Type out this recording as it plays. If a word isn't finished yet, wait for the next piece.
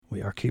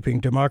We are keeping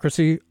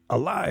democracy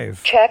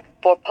alive. Check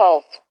for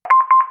pulse.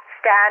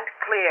 Stand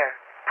clear.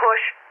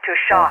 Push to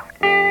shock.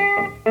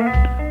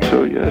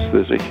 So yes,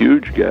 there's a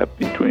huge gap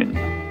between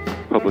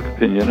public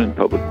opinion and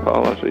public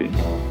policy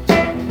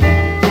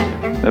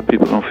that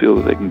people don't feel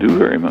that they can do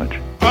very much.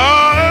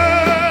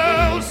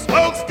 Oh,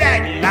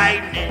 smokestack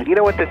lightning. You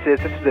know what this is?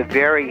 This is a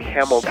very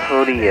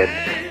Hamiltonian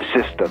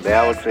system.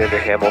 Alexander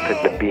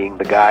Hamilton being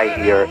the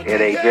guy here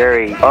in a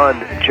very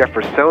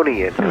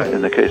un-Jeffersonian.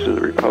 In the case of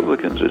the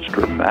Republicans, it's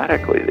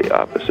dramatically the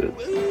opposite.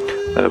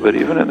 But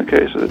even in the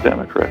case of the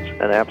Democrats.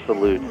 An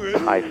absolute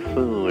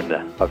typhoon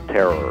of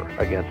terror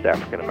against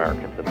African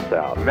Americans in the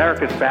South.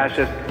 America's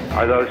fascists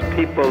are those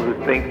people who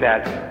think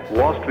that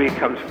Wall Street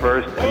comes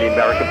first and the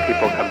American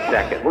people come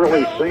second.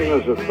 Really seen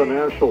as a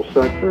financial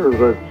sector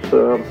that's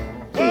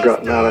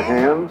gotten out of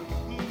hand.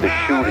 The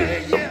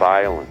shootings, the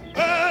violence,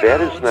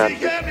 that is not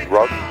the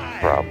drug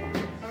problem.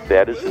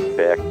 That is, in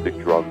fact, the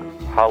drug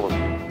policy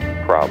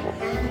problem.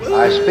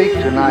 I speak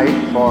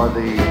tonight for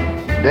the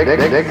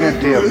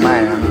dignity of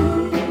man.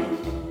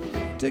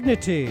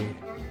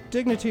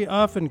 Dignity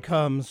often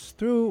comes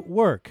through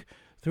work,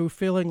 through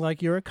feeling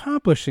like you're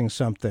accomplishing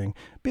something,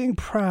 being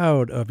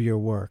proud of your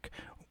work.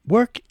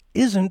 Work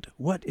isn't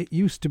what it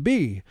used to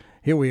be.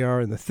 Here we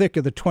are in the thick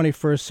of the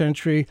 21st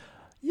century.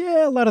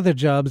 Yeah, a lot of the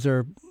jobs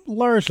are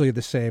largely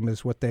the same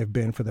as what they've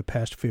been for the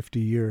past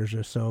 50 years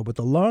or so, but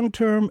the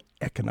long-term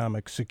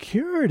economic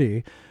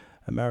security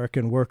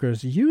American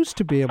workers used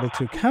to be able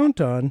to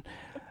count on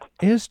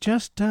is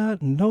just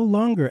no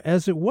longer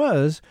as it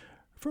was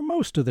for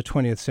most of the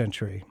 20th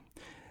century.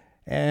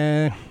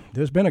 And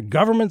there's been a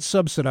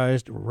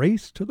government-subsidized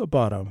race to the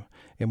bottom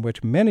in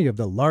which many of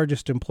the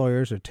largest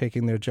employers are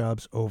taking their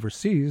jobs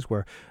overseas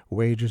where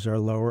wages are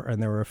lower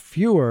and there are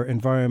fewer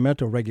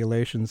environmental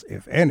regulations,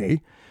 if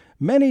any.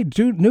 Many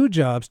new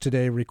jobs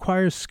today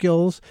require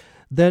skills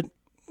that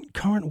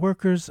current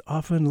workers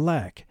often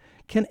lack.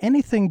 Can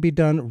anything be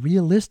done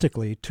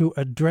realistically to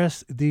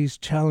address these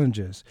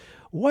challenges?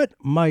 What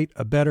might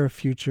a better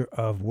future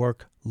of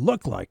work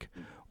look like?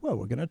 Well,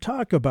 we're going to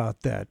talk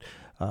about that.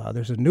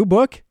 There's a new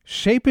book,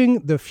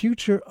 Shaping the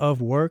Future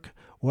of Work,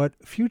 What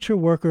Future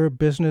Worker,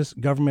 Business,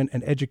 Government,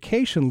 and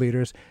Education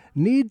Leaders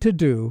Need to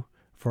Do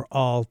for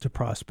All to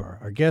Prosper.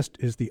 Our guest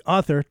is the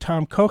author,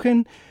 Tom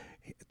Cochin.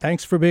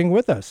 Thanks for being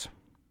with us.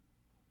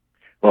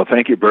 Well,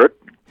 thank you, Bert.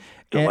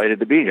 Delighted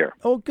to be here.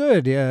 Oh,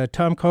 good. Yeah,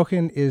 Tom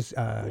Cochin is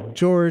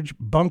George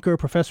Bunker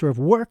Professor of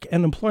Work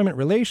and Employment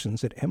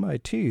Relations at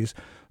MIT's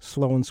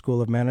Sloan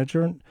School of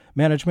Management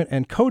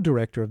and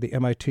co-director of the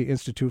MIT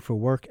Institute for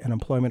Work and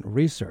Employment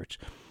Research.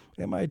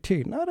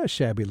 MIT, not a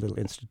shabby little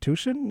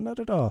institution, not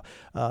at all.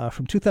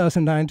 From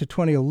 2009 to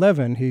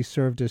 2011, he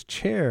served as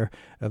chair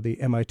of the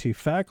MIT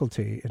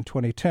faculty. In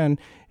 2010,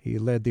 he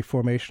led the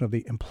formation of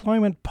the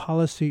Employment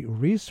Policy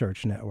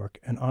Research Network,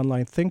 an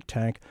online think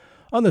tank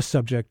on the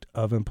subject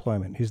of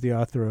employment. He's the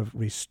author of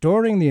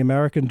Restoring the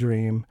American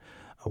Dream,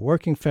 A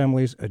Working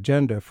Family's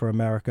Agenda for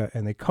America,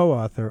 and the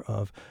co-author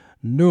of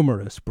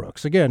numerous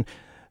books. Again,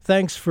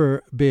 thanks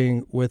for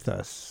being with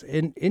us.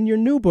 In your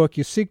new book,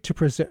 you seek to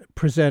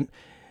present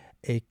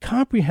a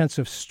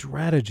comprehensive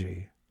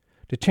strategy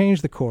to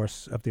change the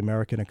course of the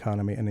American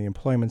economy and the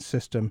employment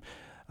system.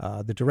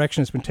 The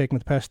direction has been taken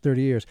the past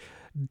 30 years.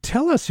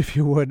 Tell us, if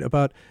you would,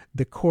 about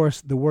the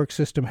course the work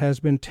system has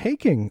been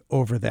taking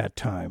over that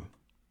time.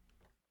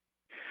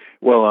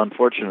 Well,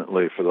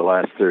 unfortunately, for the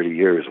last 30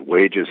 years,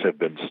 wages have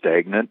been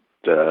stagnant,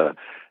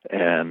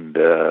 and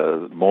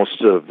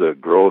most of the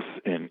growth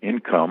in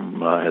income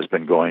has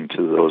been going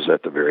to those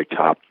at the very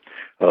top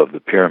of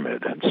the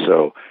pyramid. And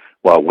so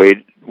while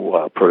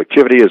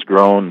productivity has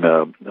grown,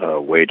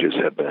 wages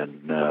have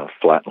been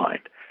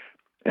flatlined.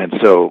 And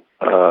so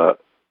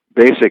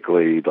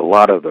basically, a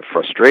lot of the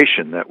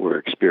frustration that we're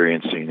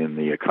experiencing in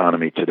the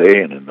economy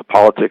today and in the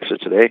politics of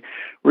today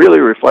really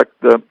reflect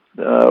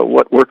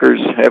what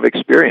workers have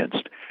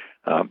experienced.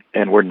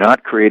 And we're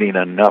not creating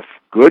enough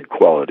good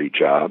quality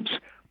jobs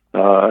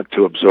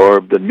to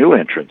absorb the new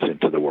entrants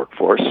into the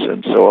workforce.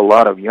 And so a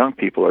lot of young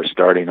people are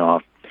starting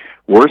off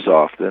worse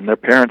off than their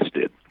parents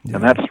did. Yeah.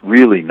 And that's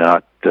really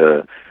not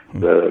the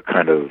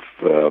kind of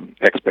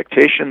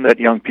expectation that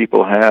young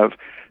people have,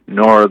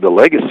 nor the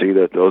legacy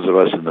that those of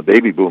us in the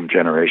baby boom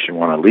generation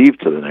want to leave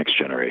to the next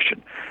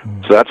generation.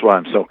 So that's why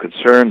I'm so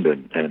concerned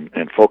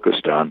and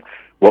focused on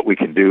what we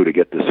can do to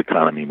get this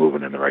economy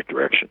moving in the right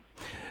direction.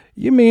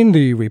 You mean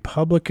the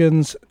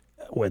Republicans,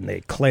 when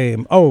they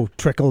claim,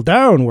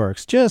 trickle-down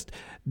works, just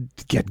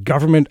get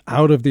government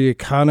out of the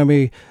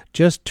economy,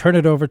 just turn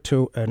it over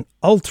to an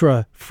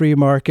ultra-free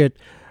market,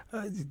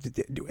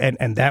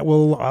 and that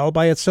will all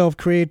by itself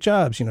create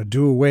jobs,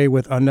 do away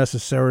with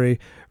unnecessary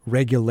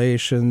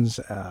regulations,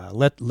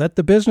 let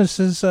the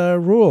businesses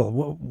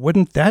rule.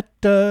 Wouldn't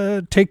that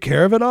take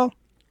care of it all?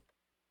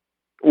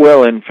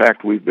 Well, in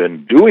fact, we've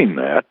been doing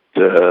that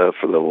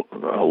for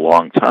a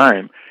long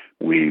time.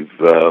 We've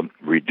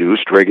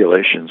reduced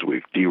regulations.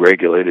 We've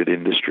deregulated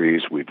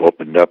industries. We've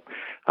opened up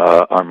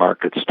our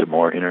markets to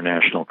more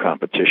international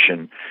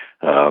competition.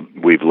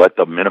 We've let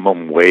the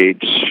minimum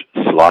wage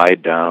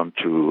slide down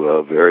to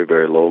a very,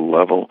 very low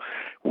level.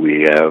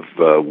 We have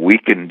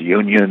weakened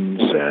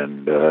unions,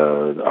 and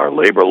our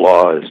labor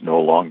law is no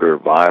longer a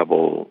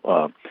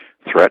viable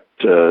threat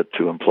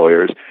to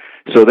employers.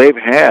 So they've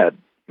had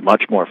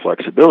much more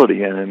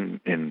flexibility, and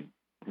in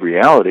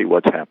reality,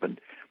 what's happened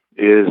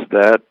is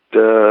that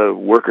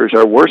workers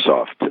are worse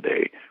off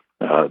today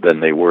than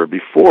they were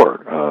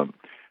before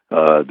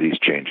these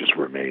changes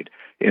were made.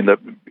 In the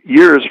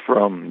years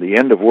from the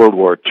end of World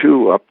War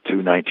II up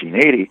to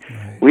 1980,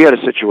 we had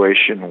a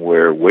situation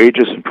where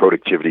wages and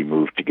productivity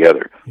moved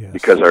together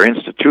because our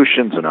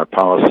institutions and our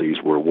policies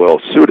were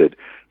well suited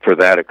for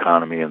that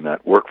economy and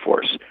that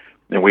workforce.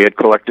 And we had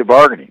collective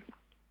bargaining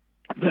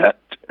that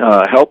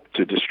helped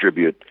to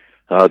distribute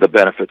the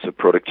benefits of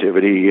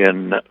productivity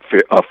in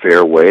a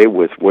fair way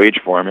with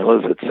wage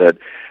formulas that said,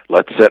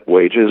 let's set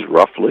wages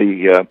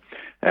roughly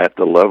at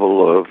the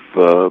level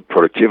of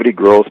productivity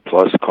growth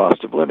plus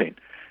cost of living.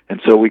 And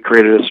so we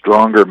created a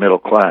stronger middle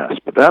class.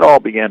 But that all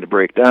began to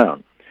break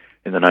down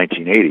in the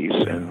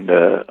 1980s,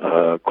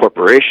 and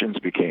corporations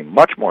became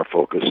much more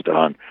focused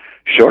on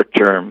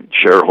short-term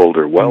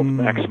shareholder wealth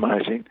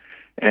maximizing,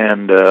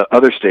 and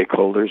other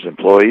stakeholders,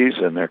 employees,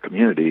 and their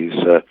communities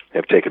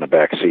have taken a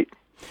back seat.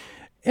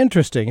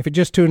 Interesting. If you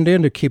just tuned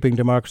in to Keeping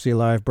Democracy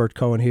Alive, Bert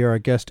Cohen here. Our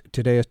guest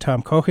today is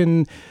Tom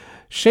Cohen,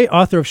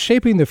 author of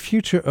Shaping the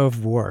Future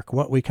of Work,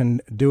 What We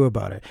Can Do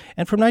About It.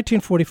 And from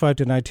 1945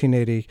 to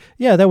 1980,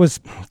 that was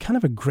kind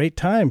of a great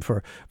time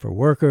for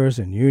workers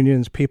and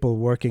unions, people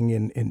working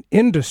in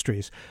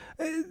industries.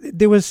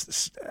 There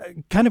was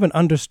kind of an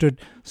understood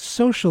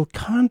social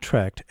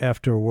contract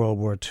after World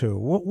War II.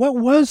 What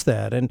was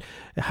that, and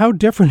how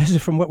different is it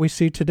from what we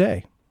see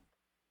today?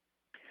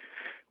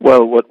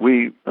 Well, what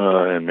we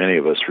and many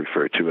of us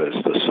refer to as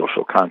the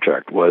social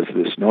contract was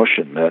this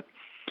notion that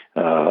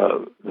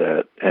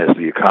as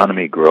the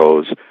economy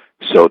grows,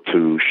 so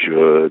too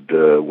should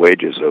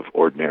wages of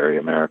ordinary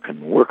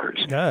American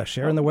workers. Yeah,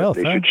 sharing the wealth.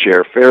 They should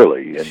share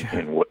fairly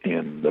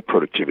in the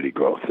productivity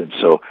growth, and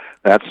so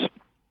that's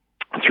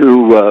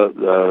through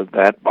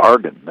that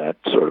bargain, that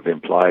sort of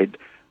implied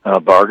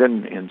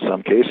bargain, in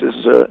some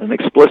cases an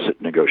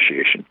explicit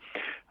negotiation.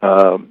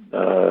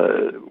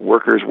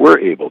 Workers were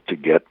able to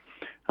get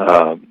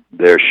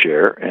their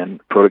share, and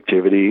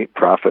productivity,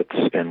 profits,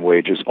 and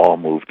wages all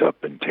moved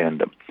up in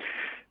tandem.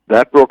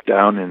 That broke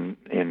down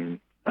in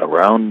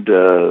around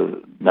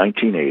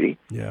 1980,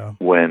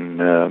 when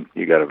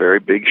you got a very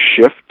big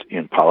shift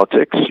in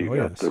politics. You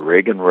got the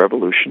Reagan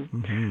Revolution.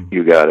 Mm-hmm.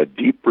 You got a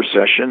deep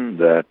recession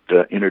that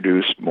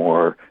introduced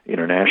more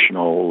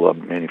international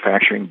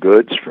manufacturing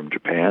goods from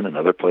Japan and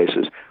other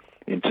places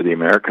into the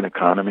American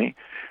economy.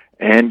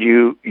 And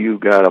you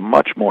got a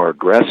much more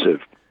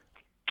aggressive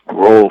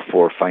role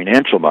for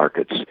financial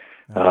markets,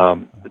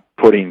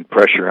 putting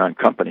pressure on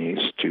companies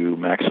to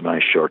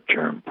maximize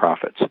short-term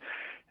profits.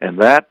 And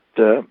that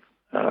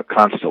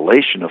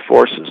constellation of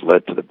forces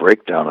led to the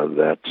breakdown of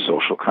that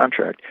social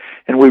contract.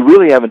 And we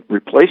really haven't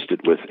replaced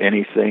it with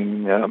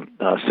anything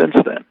since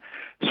then.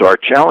 So our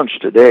challenge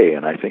today,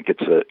 and I think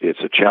it's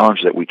a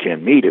challenge that we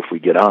can meet if we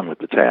get on with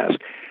the task,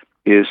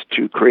 is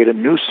to create a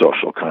new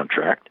social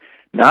contract,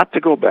 not to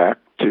go back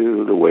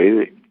to the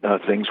way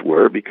things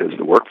were, because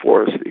the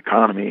workforce, the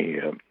economy,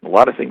 a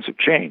lot of things have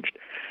changed.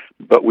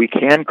 But we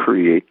can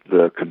create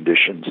the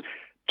conditions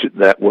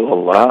that will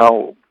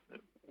allow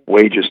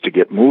wages to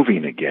get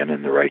moving again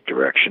in the right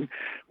direction.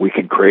 We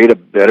can create a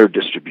better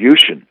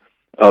distribution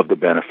of the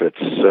benefits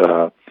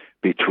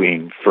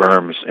between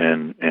firms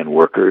and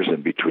workers,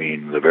 and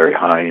between the very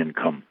high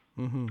income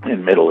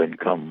and middle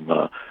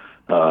income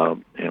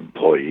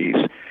employees.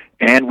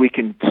 And we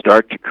can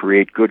start to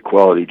create good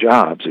quality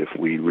jobs if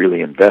we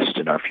really invest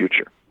in our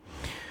future.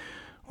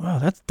 Wow,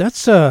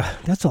 that's a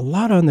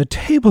lot on the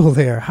table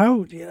there.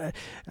 How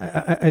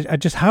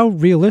how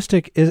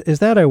realistic is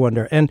that, I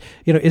wonder? And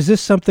is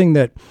this something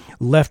that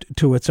left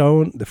to its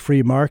own, the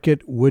free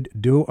market would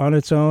do on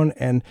its own?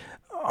 And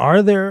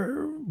are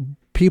there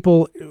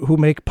people who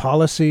make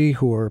policy,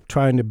 who are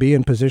trying to be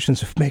in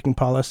positions of making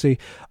policy?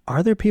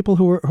 Are there people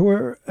who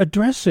are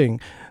addressing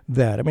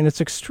that? I mean,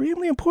 it's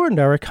extremely important.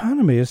 Our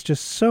economy is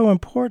just so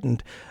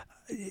important.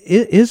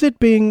 Is it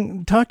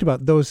being talked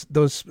about, those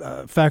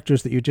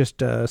factors that you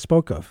just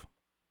spoke of?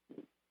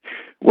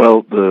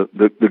 Well,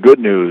 the good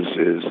news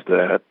is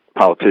that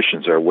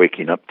politicians are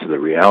waking up to the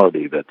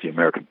reality that the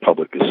American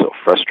public is so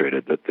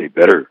frustrated that they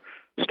better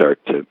start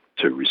to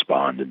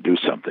respond and do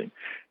something.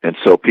 And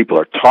so people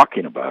are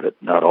talking about it.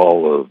 Not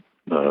all of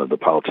the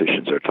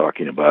politicians are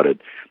talking about it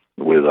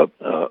with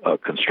a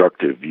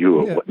constructive view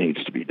of what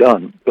needs to be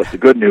done. But the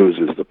good news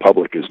is the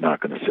public is not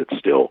going to sit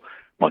still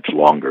much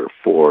longer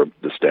for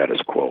the status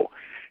quo.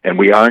 And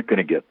we aren't going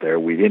to get there.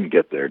 We didn't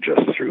get there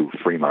just through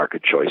free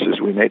market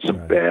choices. We made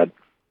some bad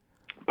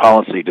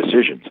policy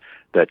decisions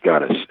that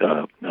got us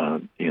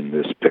in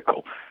this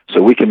pickle.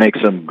 So we can make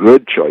some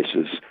good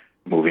choices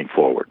moving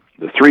forward.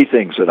 The three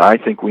things that I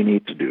think we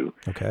need to do,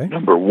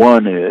 number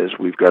one is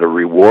we've got to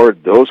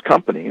reward those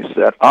companies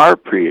that are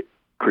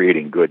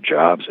creating good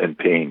jobs and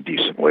paying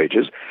decent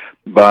wages.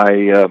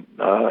 by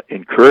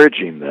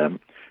encouraging them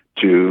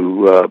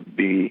to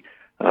be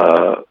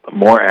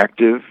more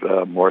active,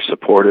 more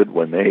supported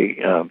when they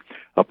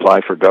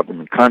apply for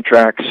government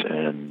contracts,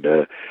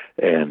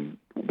 and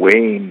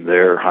weighing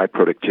their high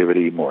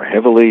productivity more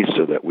heavily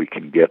so that we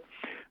can get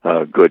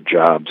good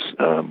jobs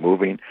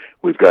moving.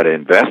 We've got to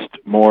invest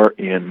more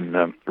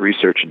in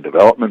research and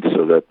development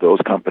so that those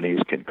companies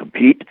can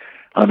compete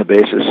on the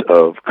basis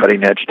of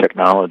cutting-edge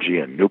technology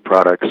and new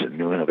products and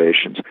new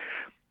innovations.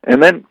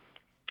 And then,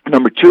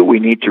 number two, we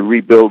need to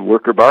rebuild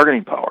worker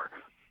bargaining power.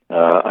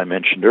 I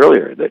mentioned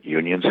earlier that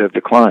unions have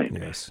declined.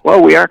 Yes.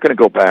 Well, we aren't going to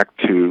go back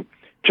to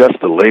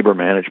just the labor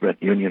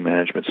management, union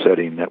management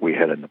setting that we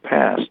had in the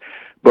past,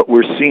 but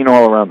we're seeing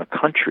all around the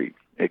country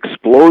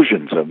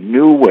explosions of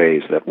new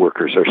ways that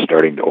workers are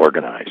starting to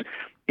organize.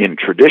 In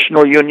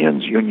traditional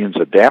unions, unions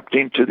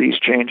adapting to these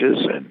changes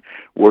and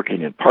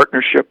working in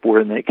partnership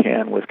where they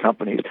can with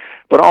companies,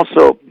 but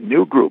also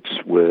new groups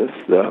with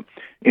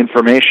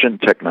information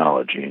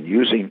technology and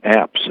using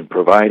apps and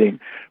providing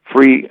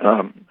free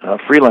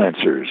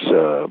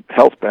freelancers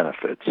health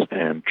benefits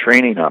and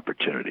training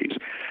opportunities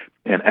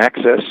and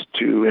access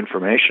to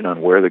information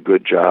on where the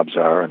good jobs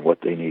are and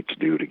what they need to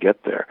do to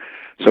get there.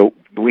 So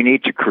we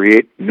need to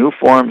create new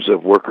forms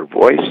of worker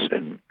voice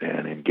and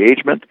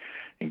engagement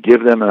and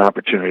give them an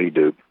opportunity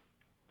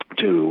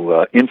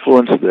to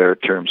influence their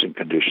terms and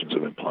conditions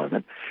of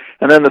employment.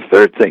 And then the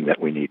third thing that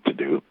we need to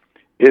do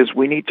is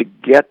we need to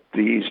get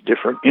these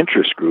different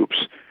interest groups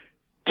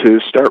to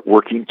start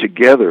working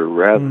together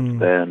rather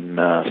than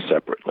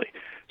separately.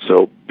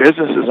 So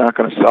business is not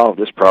going to solve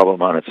this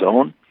problem on its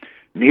own.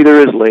 Neither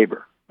is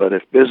labor. But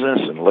if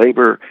business and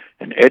labor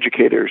and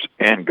educators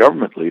and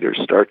government leaders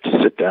start to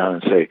sit down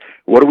and say,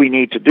 what do we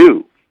need to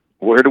do?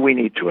 Where do we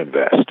need to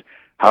invest?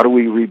 How do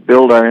we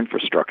rebuild our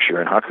infrastructure?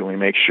 And how can we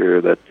make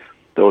sure that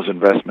those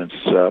investments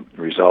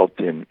result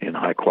in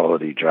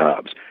high-quality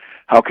jobs?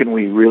 How can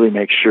we really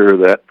make sure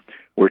that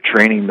we're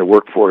training the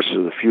workforce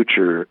of the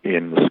future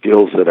in the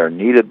skills that are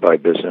needed by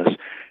business,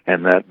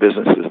 and that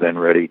business is then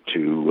ready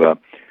to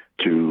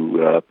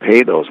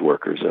pay those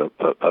workers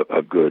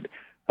a good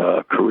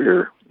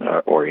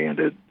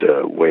career-oriented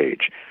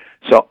wage.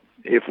 So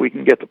if we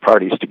can get the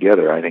parties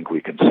together, I think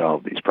we can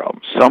solve these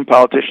problems. Some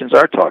politicians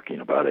are talking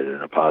about it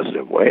in a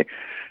positive way,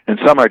 and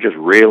some are just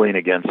railing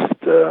against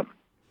the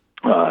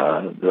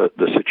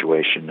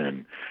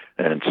situation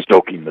and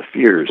stoking the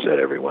fears that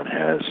everyone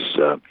has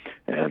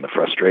and the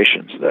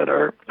frustrations that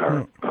are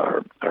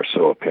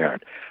so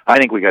apparent. I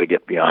think we got to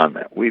get beyond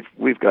that.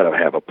 We've got to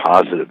have a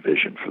positive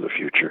vision for the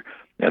future,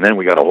 and then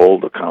we got to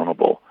hold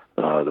accountable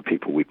the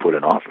people we put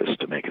in office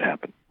to make it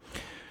happen.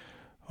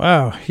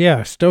 Wow,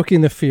 yeah,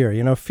 stoking the fear.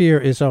 You know, fear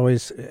is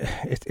always,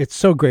 it's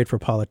so great for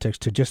politics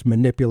to just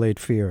manipulate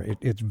fear.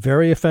 It's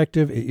very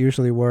effective, it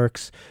usually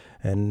works,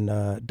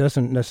 and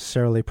doesn't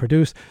necessarily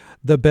produce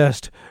the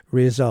best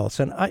results.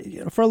 And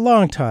for a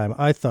long time,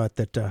 I thought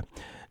that,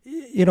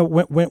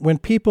 when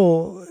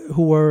people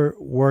who are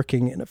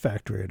working in a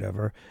factory or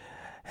whatever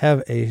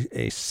have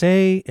a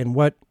say in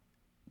what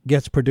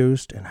gets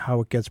produced and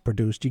how it gets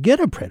produced, you get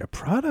a better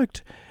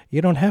product.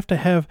 You don't have to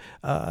have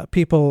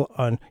people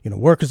on,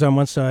 workers on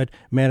one side,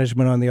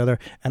 management on the other.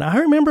 And I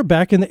remember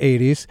back in the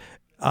 80s,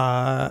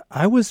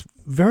 I was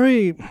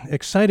very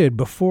excited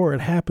before it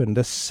happened.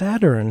 The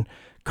Saturn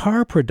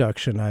car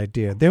production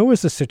idea. There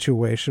was a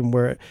situation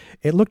where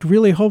it looked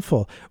really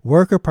hopeful.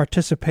 Worker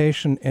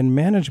participation in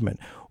management.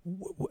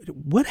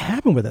 What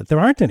happened with it? There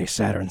aren't any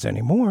Saturns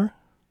anymore.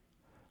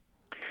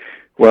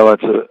 Well,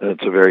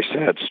 it's a very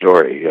sad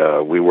story.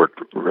 We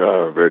worked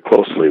very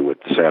closely with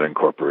Saturn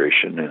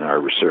Corporation in our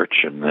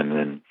research, and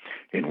then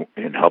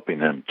in helping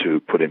them to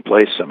put in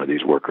place some of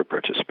these worker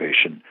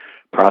participation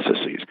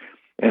processes.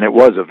 And it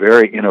was a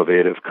very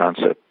innovative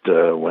concept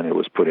when it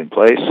was put in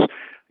place.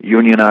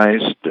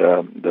 Unionized,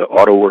 the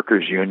Auto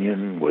Workers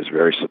Union was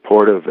very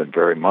supportive and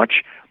very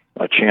much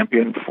a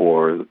champion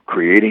for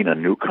creating a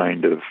new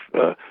kind of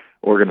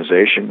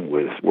organization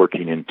with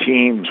working in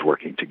teams,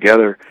 working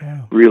together,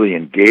 really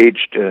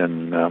engaged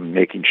in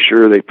making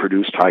sure they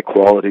produced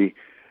high-quality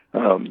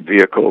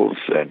vehicles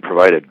and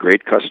provided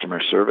great customer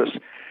service.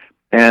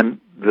 And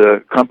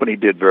the company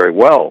did very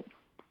well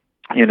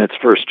in its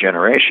first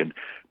generation,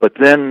 but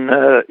then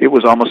it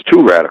was almost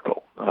too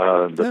radical.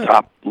 The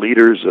top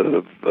leaders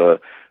of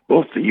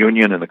both the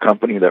union and the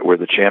company that were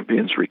the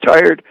champions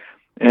retired,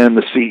 and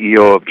the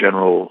CEO of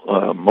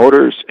General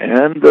Motors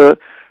and the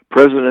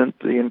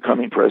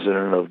incoming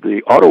president of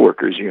the Auto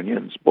Workers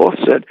Unions both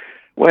said,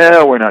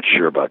 well, we're not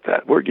sure about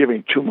that. We're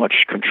giving too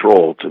much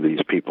control to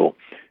these people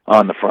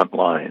on the front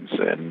lines,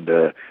 and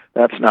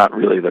that's not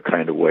really the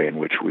kind of way in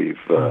which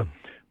we've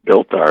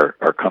built our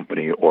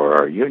company or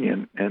our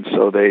union. And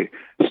so they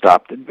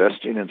stopped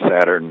investing in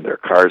Saturn. Their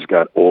cars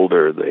got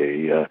older.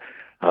 They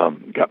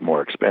got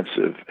more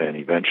expensive, and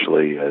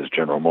eventually, as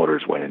General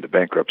Motors went into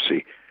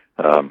bankruptcy,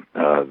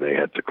 they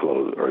had to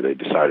close, or they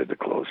decided to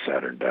close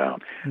Saturn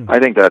down. I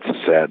think that's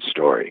a sad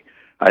story.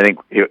 I think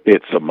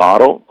it's a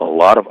model. A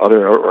lot of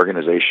other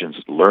organizations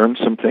learned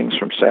some things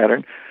from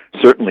Saturn,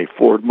 Certainly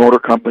Ford Motor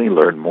Company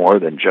learned more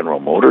than General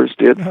Motors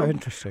did from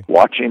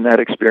watching that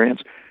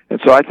experience. And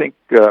so I think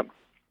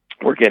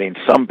we're getting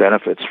some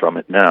benefits from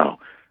it now,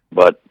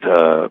 but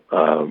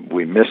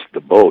we missed the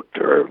boat,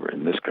 or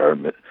in this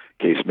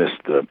case,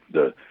 missed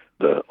the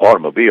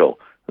automobile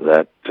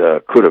that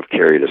could have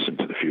carried us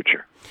into the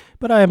future.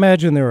 But I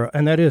imagine there are,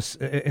 and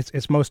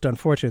it's most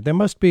unfortunate. There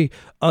must be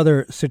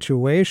other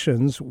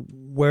situations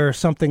where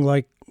something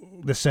like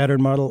the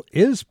Saturn model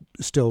is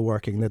still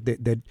working, that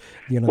the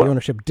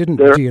ownership didn't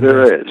unionize.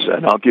 There is,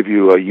 and I'll give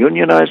you a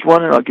unionized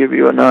one, and I'll give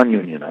you a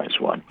non-unionized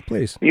one.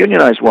 Please. The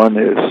unionized one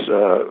is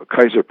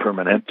Kaiser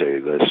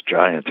Permanente, this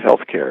giant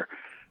healthcare,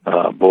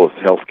 both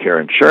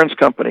healthcare insurance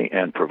company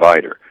and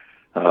provider,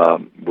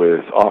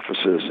 with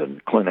offices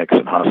and clinics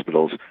and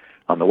hospitals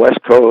on the West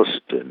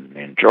Coast, and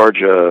in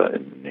Georgia,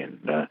 and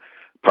in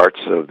parts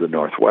of the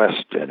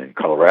Northwest, and in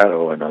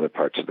Colorado, and other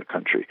parts of the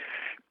country.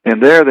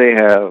 And there they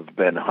have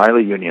been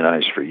highly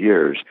unionized for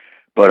years,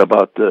 but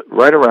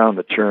right around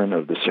the turn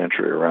of the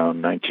century,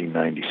 around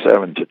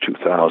 1997 to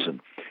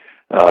 2000,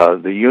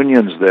 the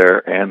unions there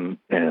and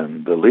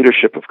the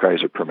leadership of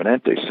Kaiser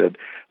Permanente said,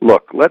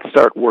 look, let's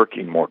start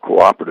working more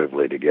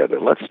cooperatively together.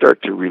 Let's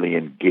start to really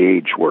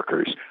engage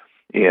workers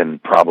in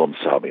problem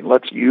solving.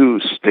 Let's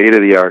use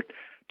state-of-the-art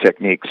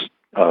techniques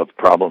of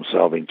problem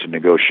solving to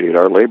negotiate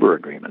our labor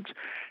agreements.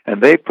 And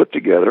they put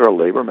together a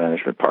labor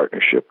management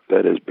partnership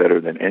that is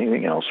better than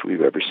anything else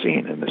we've ever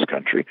seen in this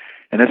country.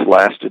 And it's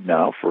lasted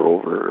now for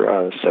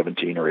over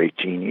 17 or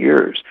 18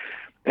 years.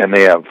 And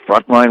they have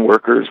frontline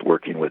workers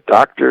working with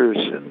doctors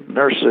and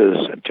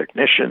nurses and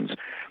technicians,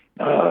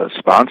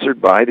 sponsored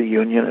by the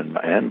union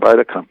and by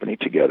the company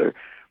together,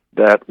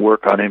 that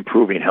work on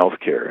improving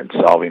healthcare and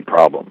solving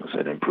problems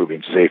and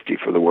improving safety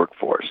for the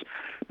workforce,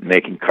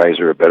 making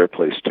Kaiser a better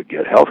place to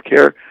get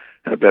healthcare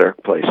and a better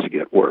place to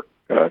get work,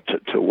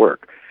 to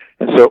work.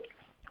 And so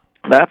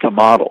that's a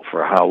model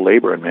for how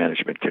labor and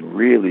management can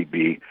really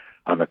be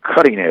on the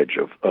cutting edge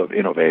of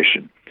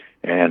innovation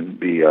and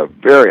be a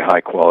very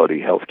high-quality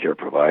healthcare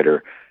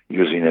provider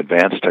using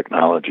advanced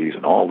technologies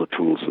and all the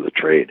tools of the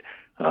trade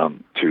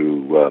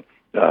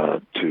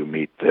to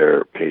meet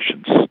their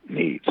patients'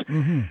 needs.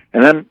 Mm-hmm.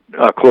 And then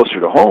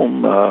closer to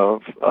home,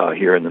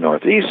 here in the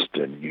Northeast,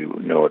 and you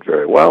know it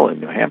very well,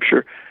 in New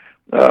Hampshire,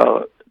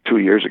 2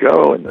 years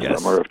ago, in the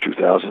summer of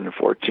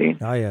 2014,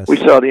 we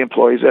saw the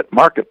employees at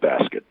Market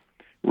Basket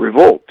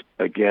revolt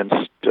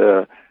against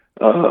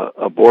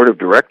a board of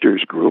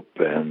directors group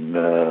and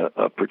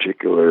a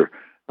particular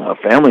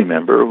family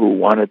member who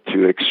wanted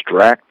to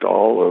extract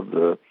all of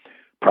the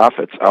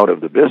profits out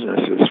of the business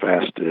as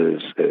fast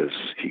as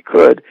he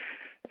could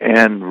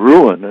and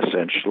ruin,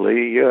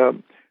 essentially,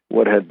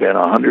 what had been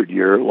a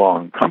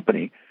 100-year-long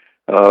company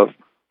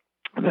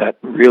that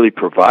really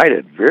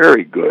provided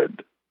very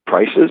good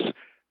prices,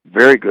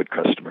 very good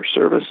customer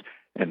service,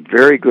 and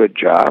very good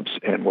jobs,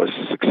 and was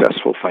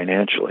successful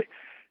financially.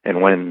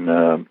 And when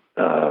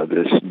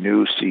this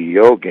new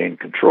CEO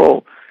gained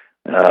control,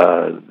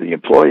 the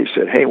employees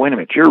said, hey, wait a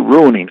minute, you're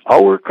ruining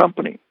our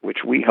company,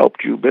 which we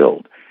helped you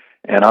build,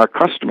 and our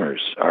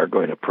customers are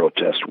going to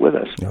protest with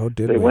us.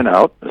 They went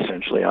out,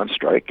 essentially, on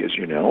strike, as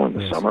you know, in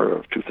the summer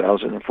of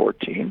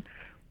 2014,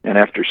 and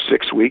after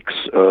 6 weeks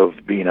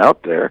of being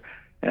out there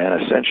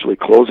and essentially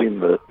closing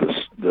the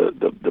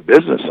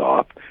business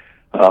off,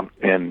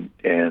 and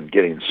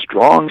getting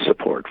strong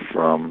support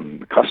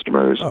from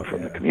customers and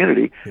from the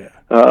community,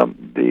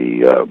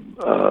 the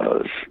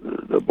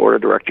board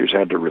of directors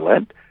had to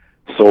relent,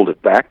 sold it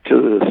back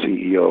to the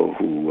CEO,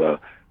 who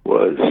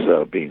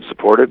was being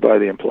supported by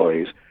the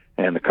employees,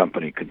 and the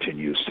company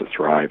continues to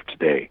thrive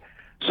today.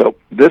 So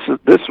this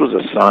was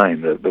a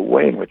sign that the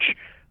way in which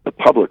the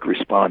public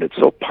responded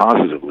so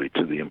positively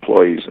to the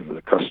employees and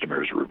the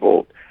customers'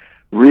 revolt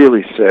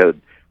really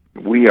said,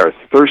 we are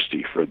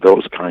thirsty for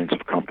those kinds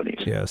of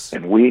companies. Yes.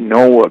 And we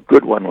know a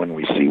good one when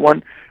we see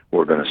one.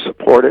 We're going to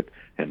support it.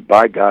 And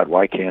by God,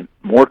 why can't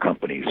more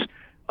companies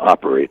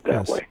operate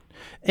that way?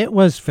 It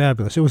was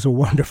fabulous. It was a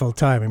wonderful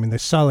time. I mean, the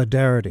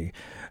solidarity,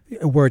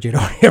 a word you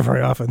don't hear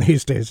very often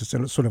these days. It's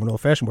sort of an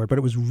old-fashioned word, but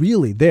it was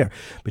really there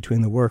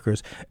between the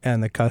workers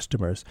and the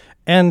customers.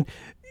 And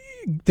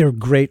their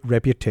great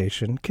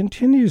reputation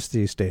continues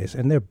these days,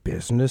 and their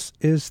business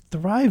is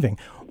thriving.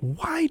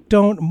 Why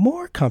don't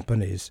more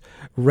companies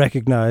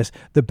recognize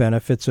the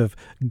benefits of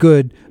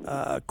good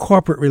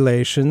corporate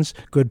relations,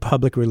 good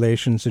public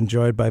relations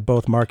enjoyed by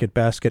both Market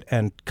Basket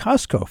and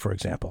Costco, for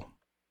example?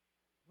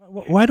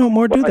 Why don't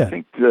more do that? I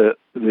think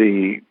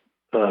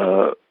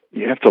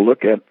you have to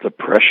look at the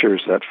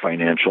pressures that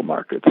financial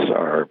markets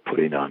are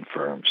putting on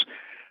firms.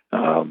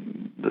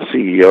 The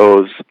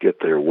CEOs get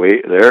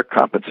their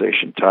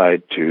compensation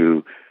tied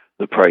to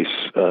the price,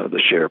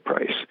 the share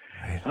price.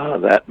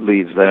 That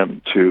leads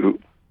them to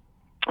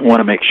want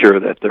to make sure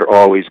that they're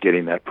always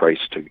getting that price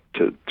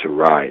to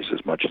rise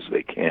as much as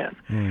they can.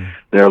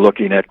 They're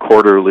looking at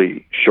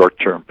quarterly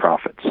short-term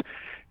profits.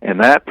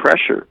 And that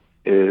pressure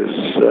is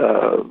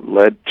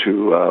led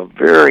to a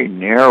very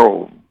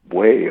narrow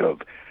way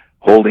of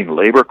holding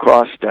labor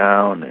costs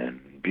down and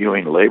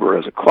viewing labor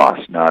as a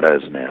cost, not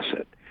as an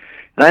asset.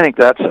 And I think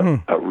that's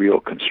a real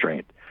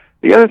constraint.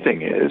 The other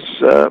thing is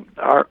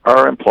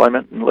our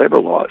employment and labor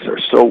laws are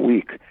so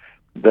weak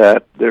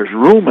that there's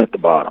room at the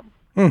bottom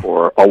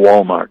for a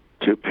Walmart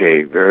to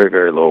pay very,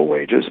 very low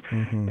wages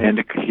and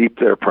to keep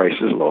their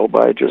prices low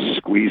by just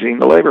squeezing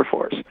the labor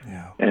force.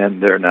 Yeah.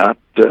 And they're not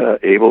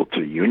able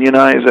to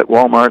unionize at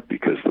Walmart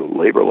because the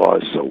labor law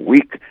is so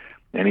weak.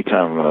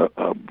 Anytime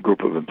a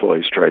group of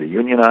employees try to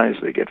unionize,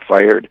 they get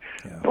fired,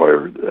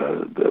 or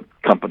the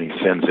company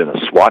sends in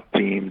a SWAT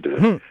team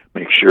to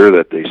make sure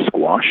that they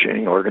squash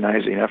any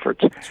organizing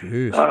efforts.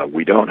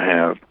 We don't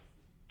have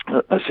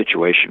a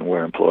situation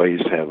where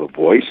employees have a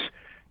voice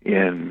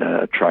in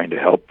trying to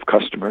help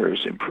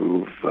customers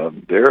improve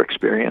their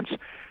experience.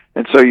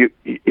 And so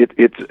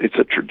it's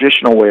a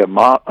traditional way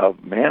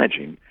of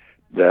managing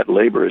that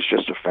labor is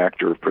just a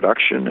factor of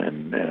production,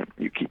 and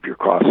you keep your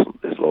costs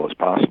as low as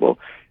possible,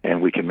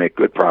 and we can make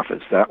good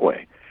profits that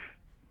way.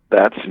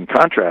 That's in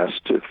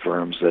contrast to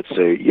firms that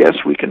say, yes,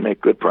 we can make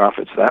good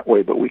profits that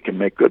way, but we can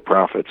make good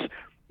profits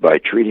by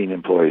treating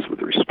employees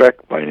with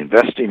respect, by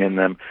investing in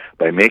them,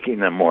 by making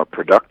them more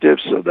productive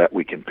so that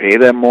we can pay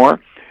them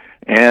more.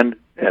 And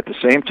at the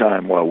same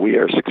time, while we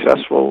are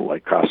successful,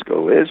 like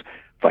Costco is,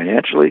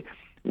 financially,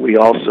 we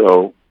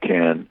also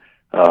can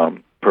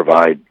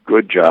provide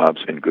good jobs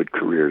and good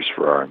careers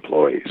for our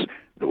employees,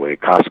 the way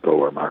Costco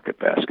or Market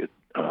Basket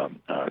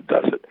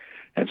does it.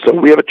 And so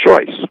we have a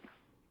choice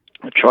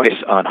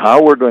on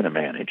how we're going to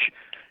manage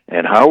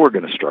and how we're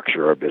going to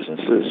structure our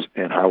businesses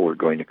and how we're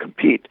going to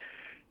compete.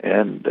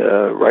 And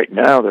right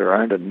now, there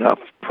aren't enough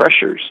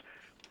pressures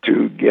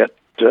to get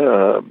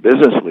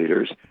business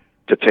leaders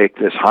to take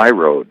this high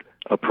road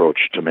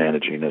approach to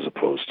managing as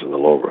opposed to the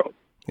low road.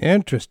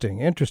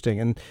 Interesting.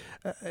 And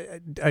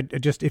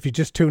if you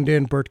just tuned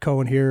in, Bert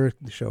Cohen here.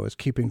 The show is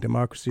Keeping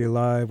Democracy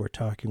Alive. We're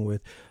talking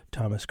with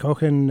Thomas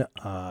Cochin,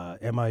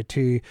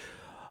 MIT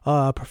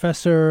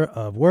professor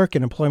of work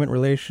and employment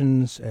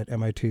relations at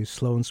MIT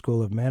Sloan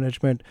School of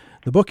Management.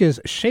 The book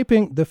is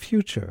Shaping the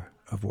Future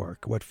of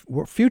Work,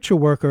 what future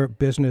worker,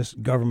 business,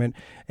 government,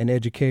 and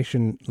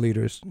education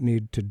leaders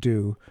need to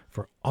do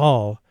for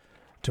all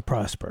to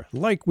prosper,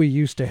 like we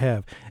used to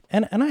have.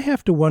 And I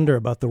have to wonder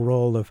about the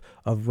role of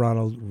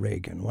Ronald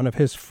Reagan. One of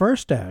his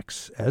first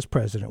acts as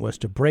president was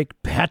to break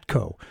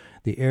PATCO,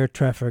 the Air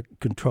Traffic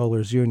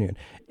Controllers Union.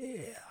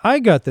 I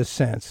got the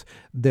sense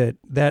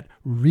that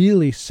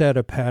really set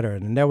a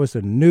pattern, and that was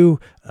a new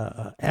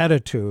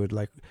attitude,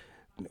 like,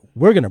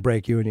 we're going to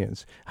break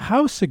unions.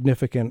 How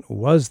significant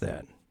was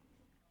that?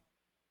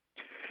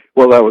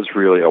 Well, that was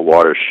really a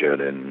watershed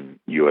in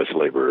U.S.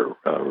 labor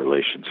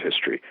relations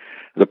history.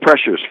 The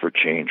pressures for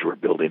change were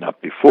building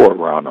up before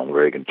Ronald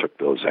Reagan took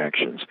those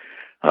actions,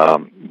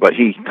 but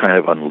he kind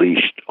of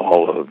unleashed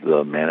all of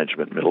the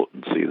management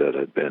militancy that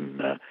had been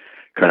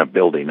kind of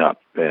building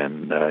up,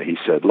 and he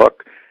said,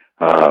 look,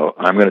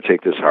 I'm going to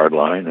take this hard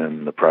line,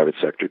 and the private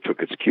sector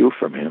took its cue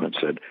from him and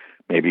said,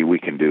 maybe we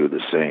can do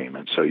the same.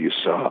 And so you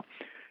saw,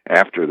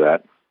 after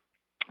that,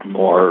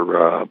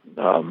 more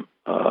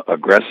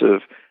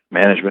aggressive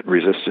management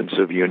resistance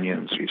of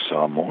unions. You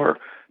saw more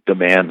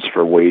demands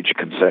for wage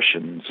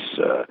concessions.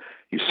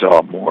 You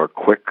saw more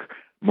quick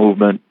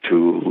movement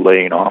to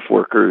laying off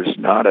workers,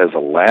 not as a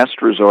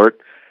last resort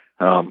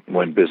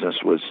when business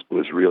was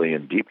really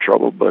in deep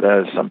trouble, but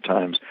as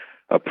sometimes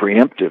a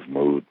preemptive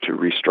move to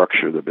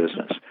restructure the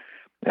business.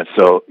 And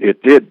so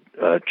it did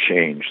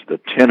change the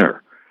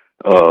tenor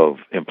of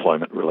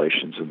employment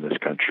relations in this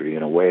country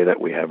in a way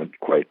that we haven't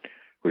quite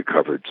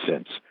recovered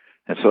since.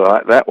 And so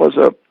that was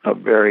a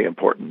very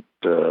important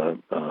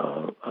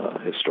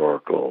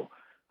historical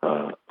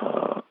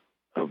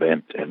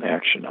event and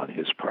action on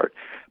his part.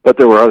 But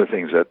there were other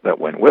things that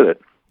went with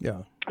it.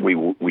 Yeah,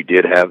 we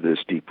did have this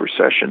deep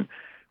recession.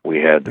 We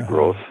had the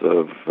growth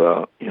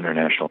of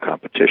international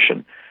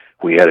competition.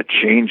 We had a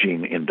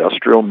changing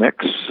industrial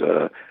mix.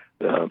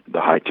 The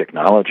high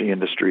technology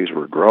industries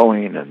were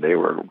growing, and they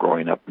were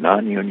growing up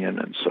non-union,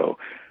 and so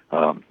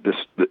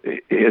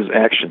his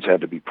actions had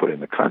to be put in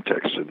the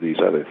context of these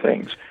other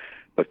things.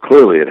 But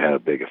clearly, it had a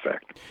big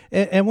effect.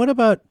 And what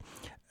about?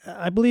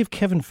 I believe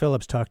Kevin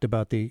Phillips talked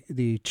about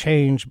the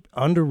change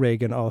under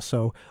Reagan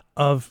also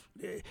of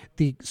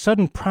the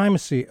sudden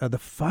primacy of the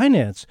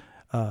finance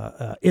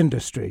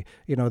industry.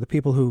 You know, the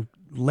people who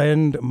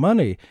lend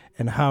money,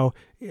 and how,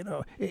 you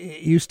know,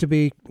 it used to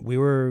be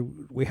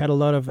we had a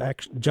lot of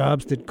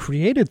jobs that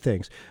created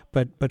things,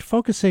 but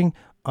focusing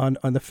on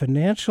the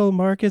financial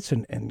markets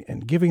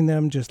and giving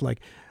them just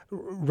like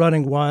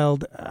running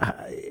wild.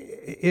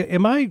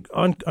 Am I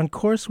on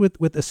course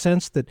with a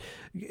sense that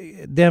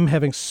them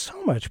having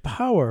so much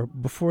power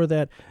before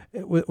that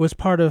was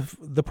part of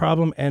the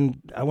problem?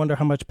 And I wonder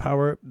how much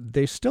power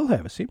they still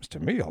have. It seems to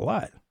me a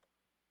lot.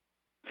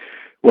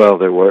 Well,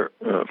 there were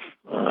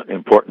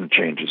important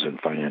changes in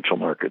financial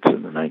markets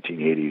in the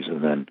 1980s,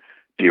 and then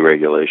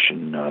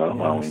deregulation,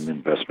 allowing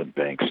investment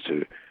banks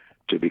to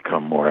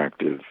become more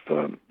active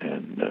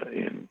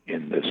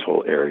in this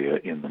whole area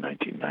in the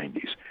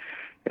 1990s.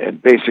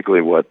 And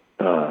basically what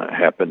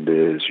happened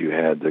is you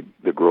had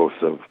the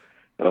growth of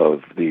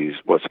of these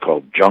what's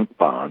called junk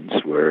bonds,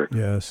 where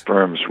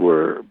firms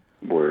were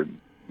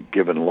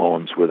given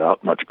loans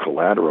without much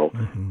collateral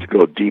to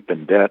go deep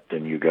in debt,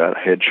 and you got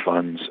hedge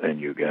funds and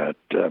you got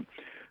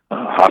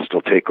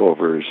hostile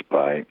takeovers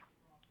by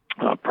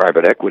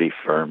private equity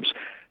firms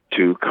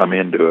to come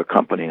into a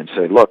company and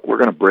say, look, we're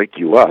going to break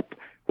you up.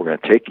 We're going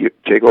to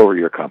take over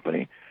your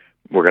company.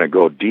 We're going to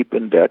go deep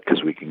in debt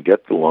because we can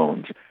get the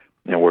loans,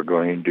 and we're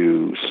going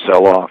to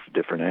sell off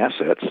different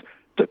assets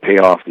to pay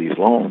off these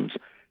loans,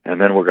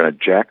 and then we're going to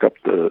jack up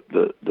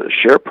the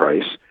share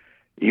price,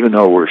 even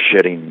though we're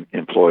shedding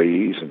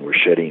employees and we're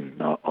shedding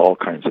all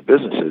kinds of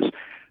businesses.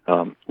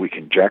 We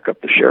can jack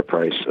up the share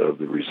price of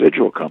the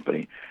residual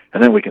company,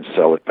 and then we can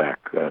sell it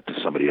back to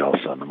somebody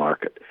else on the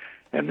market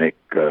and make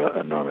an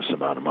enormous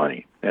amount of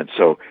money. And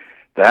so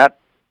that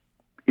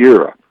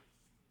era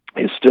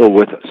is still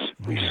with us.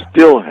 We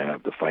still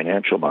have the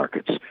financial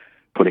markets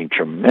putting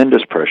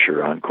tremendous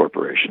pressure on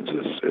corporations,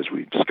 as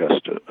we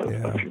discussed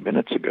a few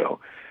minutes ago,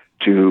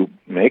 to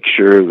make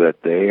sure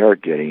that they are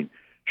getting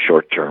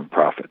short-term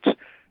profits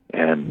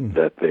and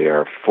that they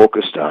are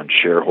focused on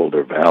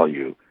shareholder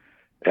value,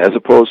 as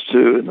opposed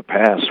to in the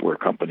past where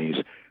companies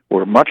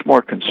were much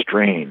more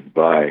constrained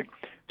by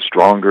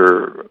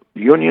stronger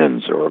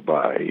unions or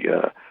by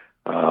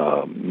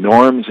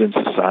norms in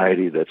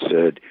society that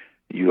said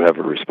you have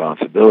a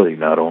responsibility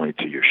not only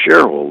to your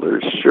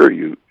shareholders. Sure,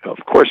 of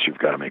course you've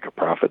got to make a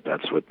profit.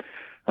 That's what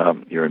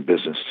you're in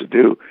business to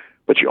do.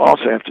 But you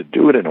also have to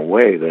do it in a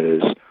way that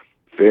is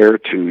fair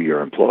to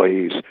your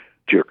employees,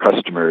 to your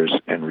customers,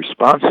 and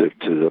responsive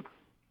to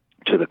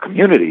the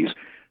communities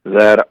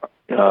that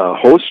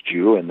host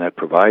you and that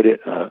provide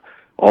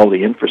all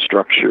the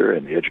infrastructure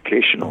and the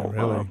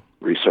educational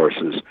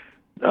resources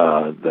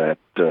that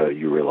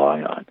you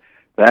rely on.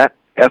 That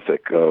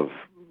ethic of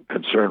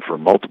concern for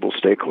multiple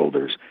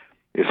stakeholders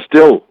is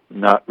still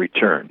not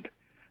returned.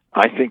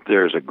 I think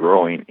there's a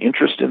growing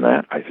interest in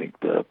that. I think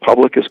the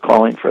public is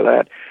calling for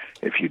that.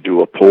 If you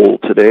do a poll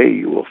today,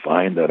 you will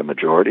find that a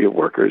majority of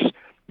workers,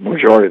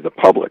 majority of the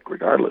public,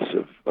 regardless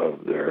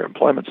of their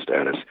employment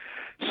status,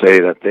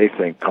 say that they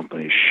think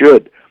companies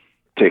should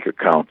take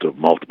account of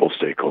multiple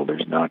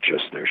stakeholders, not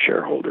just their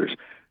shareholders,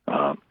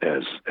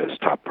 as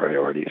top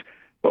priorities.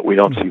 But we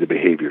don't see the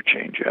behavior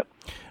change yet.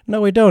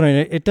 No, we don't.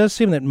 And it does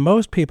seem that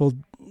most people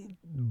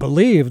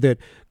believe that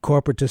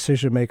corporate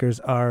decision makers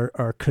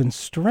are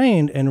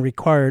constrained and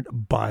required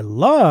by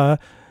law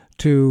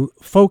to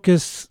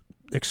focus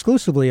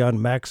exclusively on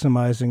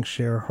maximizing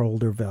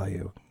shareholder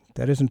value.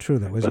 That isn't true,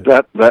 though, is it?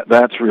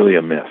 That's really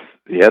a myth.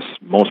 Yes,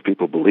 most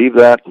people believe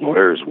that.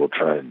 Lawyers will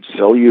try and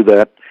sell you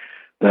that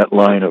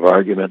line of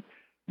argument,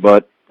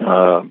 but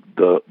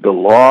the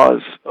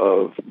laws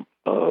of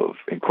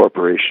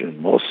incorporation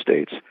in most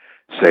states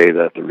say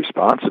that the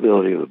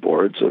responsibility of the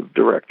boards of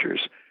directors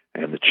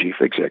and the chief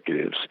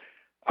executives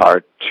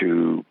are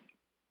to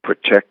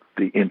protect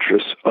the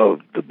interests of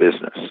the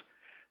business.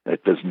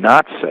 It does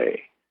not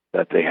say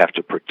that they have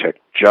to protect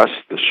just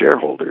the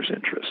shareholders'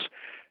 interests.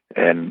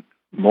 And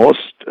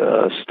most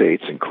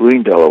states,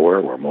 including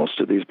Delaware, where most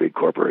of these big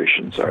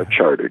corporations are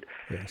chartered,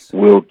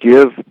 will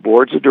give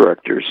boards of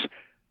directors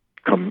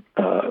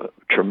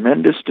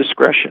tremendous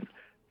discretion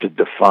to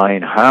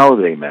define how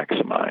they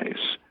maximize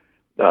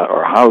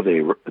or how they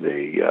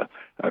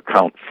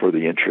account for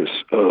the interests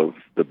of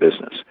the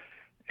business.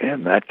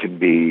 And that can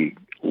be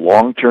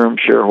long-term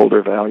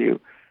shareholder value.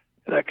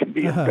 That can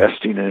be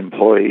investing in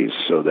employees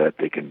so that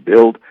they can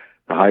build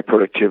high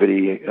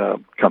productivity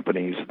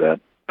companies that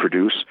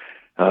produce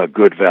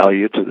good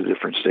value to the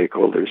different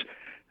stakeholders.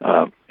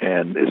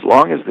 And as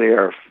long as they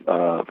are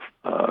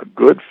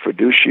good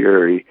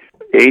fiduciary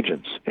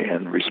agents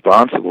and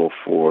responsible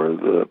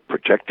for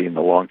protecting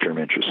the long-term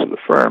interests of the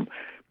firm,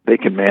 they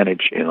can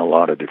manage in a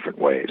lot of different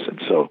ways. And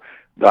so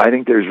I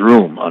think there's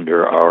room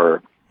under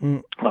our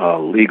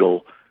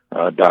legal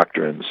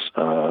doctrines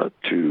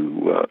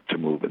to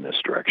move in this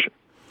direction.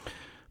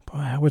 Boy,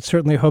 I would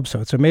certainly hope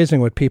so. It's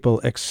amazing what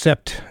people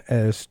accept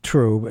as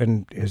true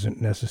and isn't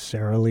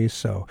necessarily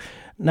so.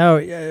 Now,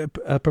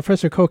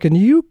 Professor Koken,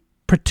 you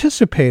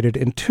participated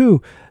in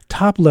 2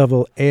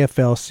 top-level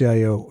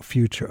AFL-CIO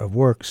Future of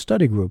Work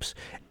study groups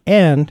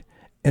and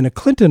in a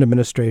Clinton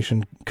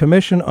administration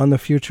Commission on the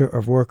Future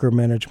of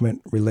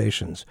Worker-Management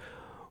Relations.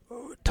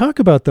 Talk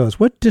about those.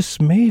 What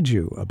dismayed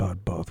you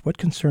about both? What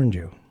concerned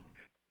you?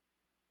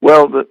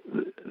 Well,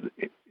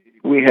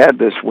 we had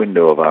this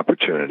window of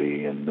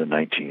opportunity in the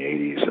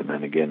 1980s and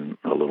then again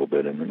a little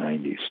bit in the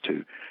 90s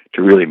to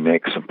really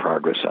make some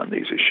progress on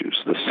these issues.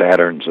 The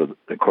Saturns of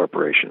the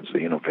corporations, the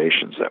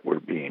innovations that were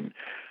being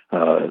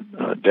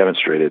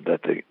demonstrated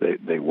that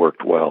they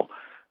worked well,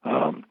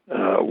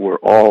 were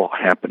all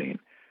happening.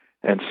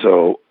 And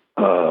so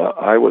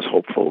I was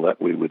hopeful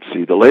that we would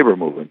see the labor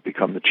movement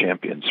become the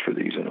champions for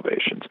these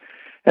innovations.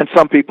 And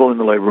some people in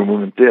the labor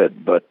movement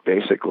did, but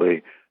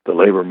basically the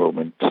labor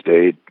movement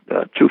stayed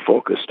too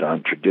focused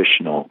on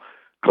traditional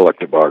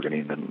collective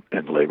bargaining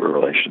and labor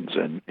relations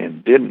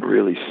and didn't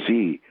really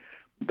see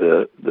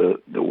the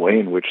way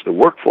in which the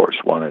workforce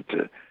wanted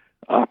to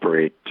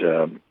operate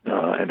and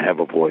have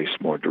a voice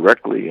more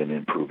directly in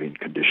improving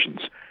conditions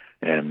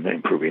and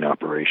improving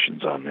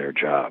operations on their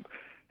job.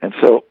 And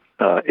so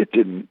it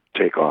didn't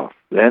take off.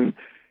 Then,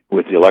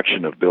 with the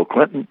election of Bill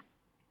Clinton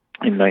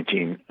in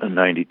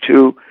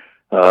 1992,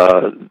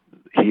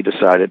 he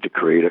decided to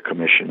create a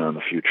commission on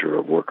the future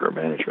of worker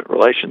management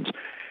relations.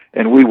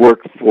 And we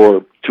worked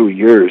for 2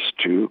 years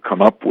to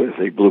come up with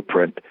a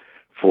blueprint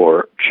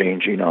for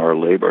changing our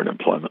labor and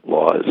employment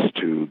laws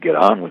to get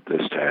on with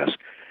this task.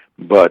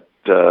 But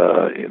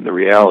the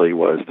reality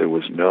was there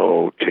was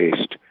no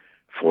taste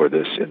for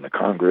this in the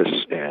Congress,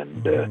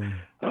 and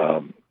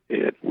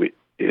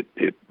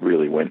it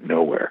really went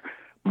nowhere.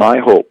 My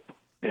hope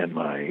and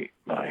my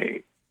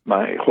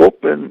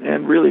hope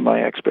and really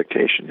my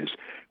expectation is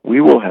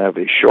we will have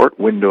a short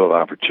window of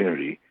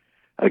opportunity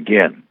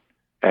again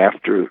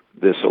after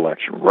this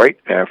election, right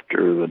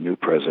after the new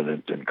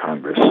president and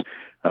Congress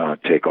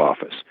take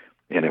office.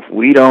 And if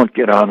we don't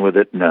get on with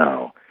it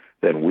now,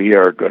 then we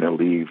are going to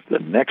leave the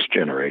next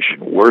generation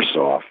worse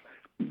off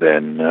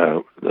than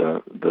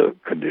the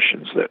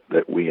conditions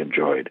that we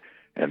enjoyed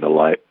and the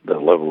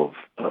level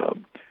of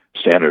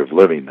standard of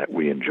living that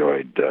we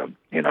enjoyed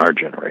in our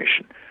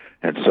generation.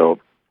 And so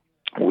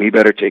we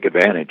better take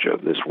advantage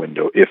of this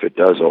window if it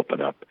does open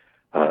up,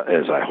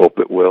 as I hope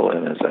it will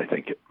and as I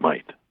think it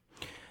might.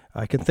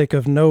 I can think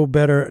of no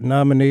better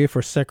nominee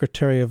for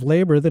Secretary of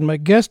Labor than my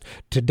guest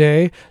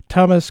today,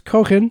 Thomas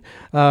Cochin,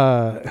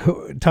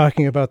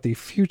 talking about the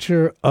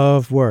future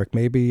of work.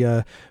 Maybe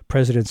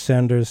President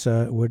Sanders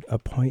would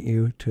appoint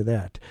you to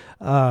that.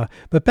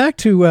 But back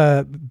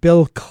to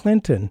Bill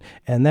Clinton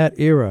and that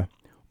era.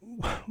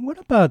 What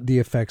about the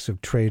effects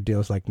of trade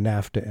deals like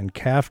NAFTA and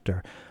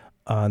CAFTA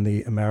on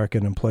the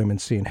American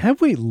employment scene? Have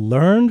we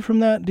learned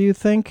from that, do you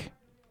think?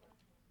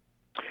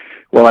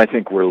 Well, I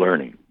think we're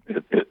learning.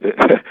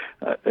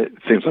 It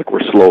seems like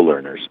we're slow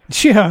learners.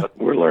 Yeah. But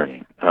we're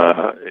learning.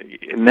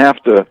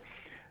 NAFTA,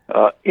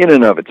 in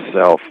and of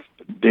itself,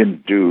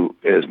 didn't do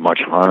as much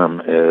harm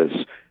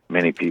as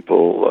many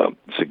people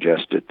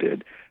suggest it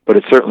did, but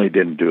it certainly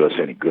didn't do us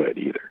any good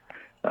either.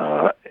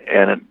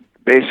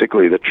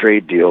 Basically, the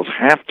trade deals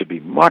have to be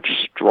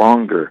much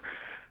stronger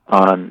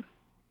on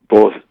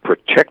both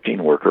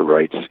protecting worker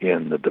rights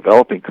in the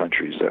developing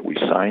countries that we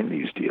sign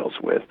these deals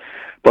with,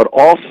 but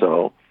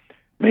also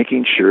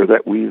making sure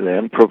that we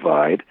then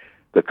provide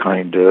the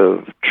kind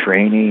of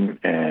training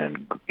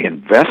and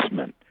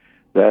investment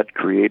that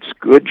creates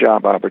good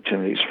job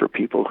opportunities for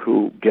people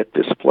who get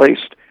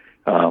displaced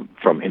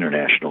from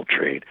international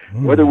trade.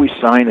 Whether we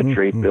sign a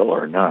trade bill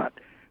or not,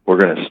 we're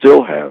going to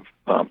still have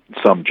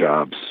some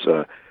jobs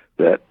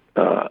that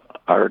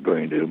are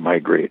going to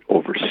migrate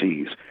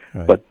overseas.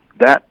 Right. But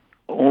that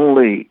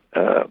only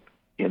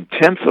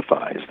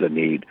intensifies the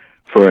need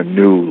for a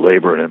new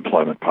labor and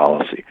employment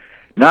policy.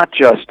 Not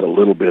just a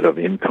little bit of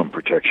income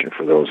protection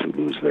for those who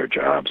lose their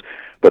jobs,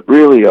 but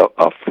really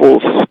a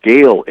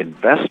full-scale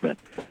investment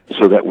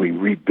so that we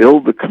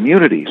rebuild the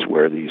communities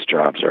where these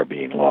jobs are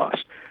being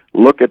lost.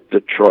 Look at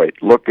Detroit.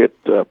 Look at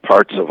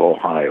parts of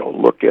Ohio.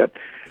 Look at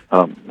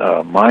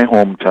my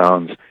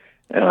hometowns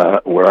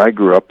where I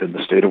grew up in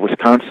the state of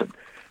Wisconsin,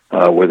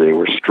 where they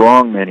were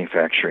strong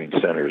manufacturing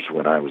centers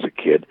when I was a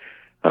kid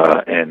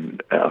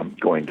and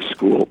going to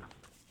school.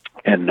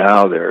 And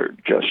now they're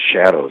just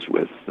shadows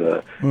with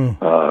the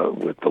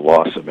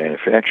loss of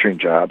manufacturing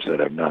jobs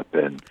that have not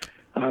been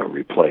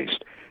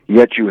replaced.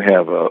 Yet you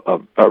have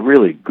a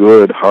really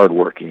good,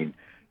 hardworking,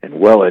 and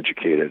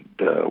well-educated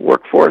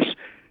workforce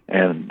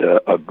and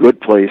a good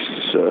place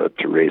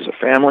to raise a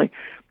family.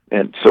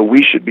 And so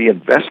we should be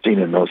investing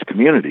in those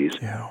communities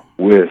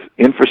with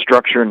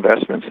infrastructure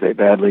investments they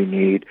badly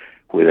need,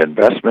 with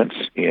investments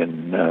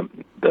in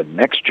the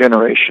next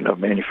generation of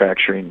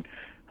manufacturing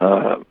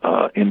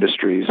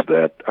industries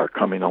that are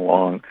coming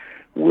along,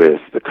 with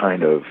the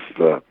kind of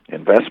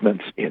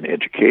investments in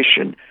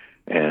education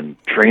and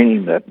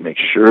training that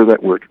makes sure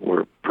that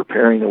we're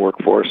preparing the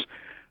workforce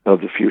of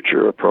the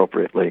future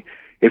appropriately.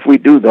 If we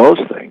do those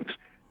things,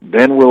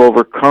 then we'll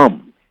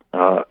overcome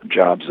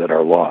jobs that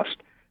are lost.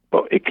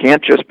 But it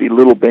can't just be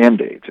little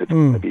Band-Aids. It's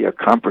going to be a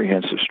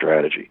comprehensive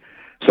strategy.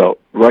 So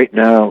right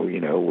now,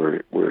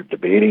 we're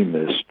debating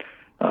this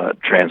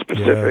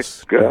Trans-Pacific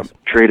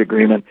trade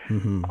agreement.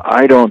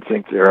 I don't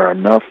think there are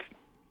enough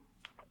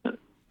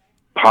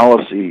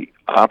policy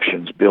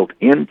options built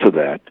into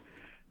that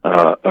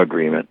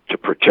agreement to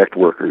protect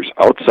workers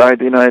outside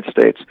the United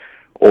States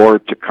or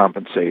to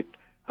compensate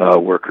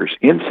workers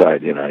inside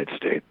the United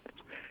States.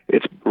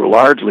 It's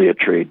largely a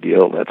trade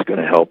deal that's going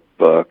to help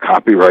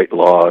copyright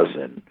laws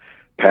and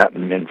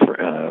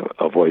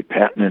avoid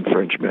patent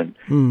infringement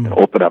and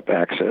open up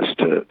access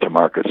to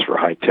markets for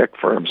high-tech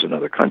firms in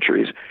other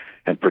countries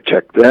and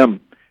protect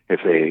them if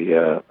they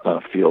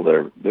feel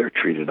they're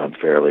treated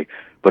unfairly.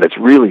 But it's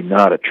really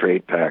not a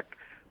trade pact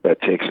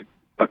that takes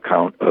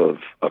account of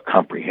a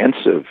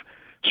comprehensive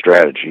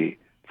strategy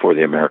for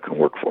the American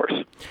workforce.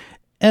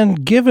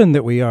 And given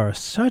that we are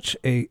such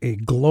a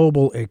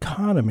global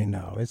economy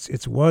now,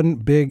 it's one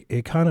big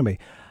economy,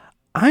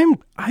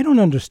 I don't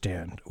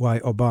understand why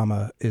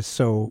Obama is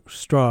so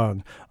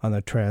strong on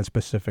the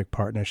Trans-Pacific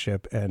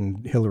Partnership,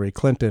 and Hillary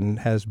Clinton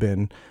has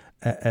been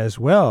as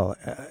well.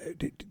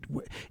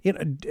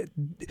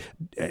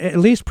 At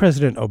least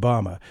President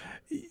Obama,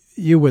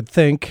 you would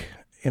think,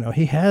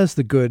 he has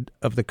the good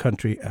of the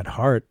country at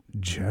heart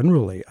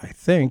generally, I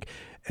think,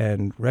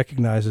 and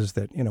recognizes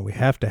that, we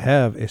have to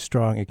have a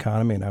strong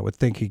economy. And I would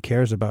think he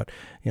cares about,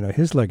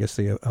 his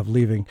legacy of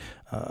leaving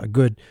a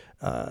good,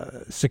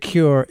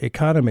 secure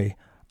economy.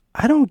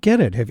 I don't get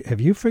it.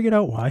 Have you figured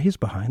out why he's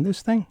behind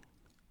this thing?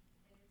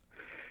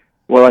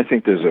 Well, I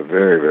think there's a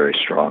very, very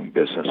strong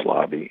business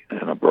lobby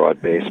and a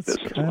broad-based business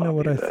lobby. That's kind of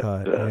what I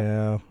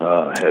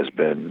thought, has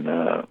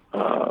been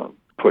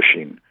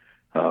pushing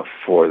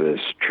for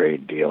this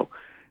trade deal.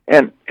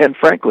 And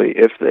frankly,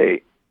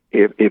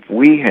 if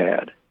we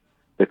had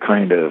the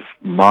kind of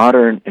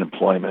modern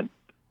employment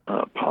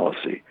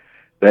policy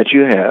that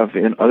you have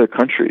in other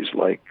countries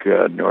like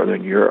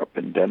Northern Europe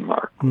and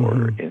Denmark,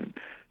 or in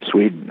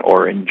Sweden,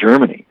 or in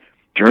Germany,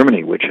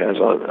 which has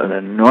an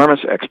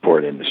enormous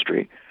export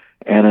industry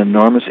and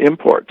enormous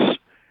imports,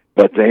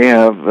 but they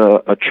have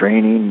a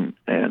training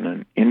and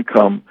an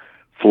income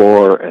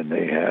floor, and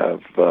they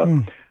have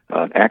an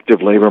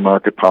active labor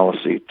market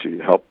policy to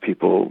help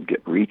people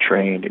get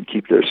retrained and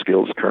keep their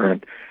skills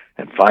current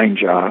and find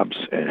jobs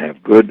and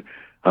have good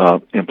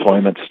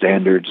employment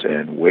standards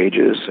and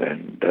wages,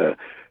 and the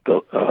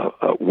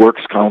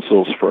works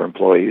councils for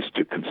employees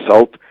to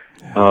consult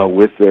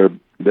with their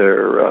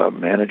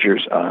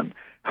managers on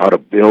how to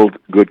build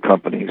good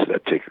companies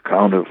that take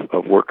account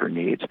of worker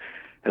needs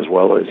as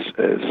well as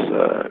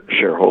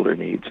shareholder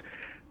needs.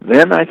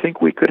 Then I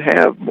think we could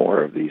have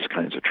more of these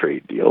kinds of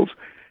trade deals,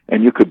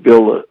 and you could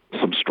build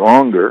some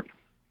stronger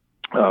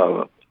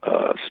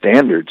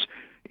standards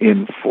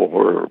in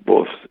for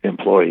both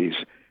employees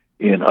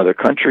in other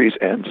countries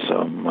and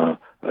some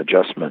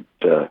adjustment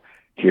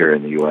here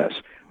in the U.S.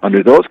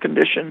 Under those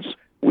conditions,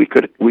 we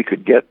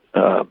could get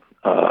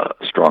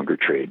stronger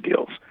trade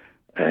deals,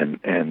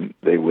 and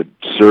they would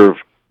serve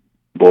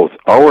both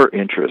our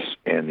interests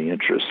and the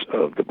interests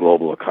of the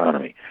global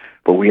economy.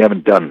 But we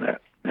haven't done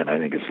that, and I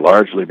think it's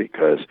largely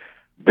because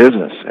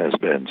business has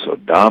been so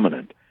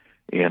dominant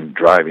in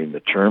driving the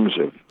terms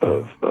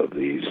of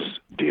these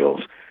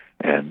deals.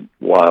 And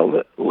while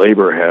the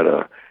labor had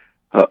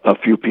a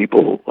few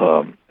people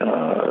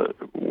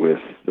with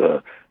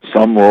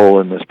some role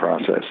in this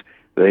process,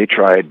 they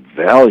tried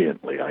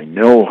valiantly. I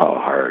know how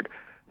hard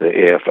the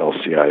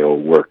AFL-CIO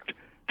worked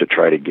to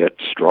try to get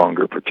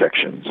stronger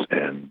protections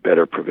and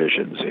better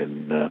provisions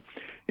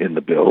in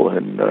the bill,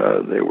 and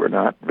they were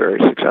not very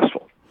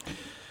successful.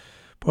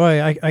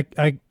 Boy,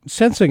 I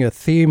sensing a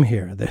theme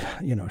here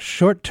that,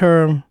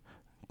 short-term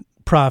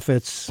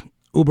profits,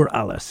 uber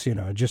alles,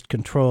 just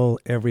control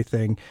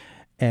everything.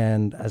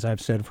 And as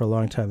I've said for a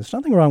long time, there's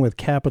nothing wrong with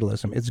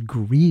capitalism. It's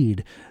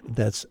greed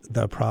that's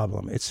the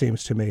problem, it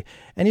seems to me.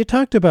 And you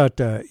talked about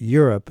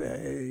Europe,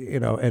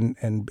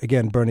 and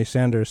again, Bernie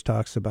Sanders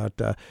talks about,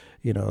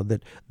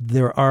 that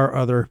there are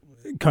other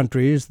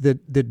countries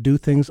that do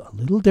things a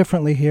little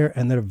differently here,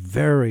 and they're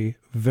very,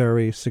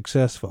 very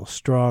successful,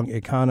 strong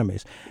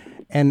economies.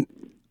 And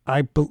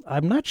I'm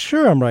not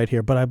sure I'm right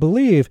here, but I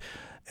believe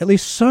at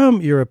least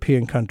some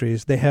European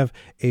countries, they have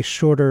a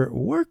shorter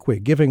work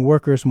week, giving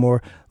workers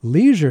more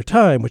leisure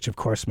time, which of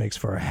course makes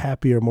for a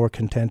happier, more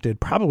contented,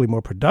 probably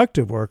more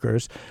productive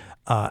workers.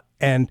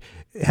 And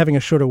having a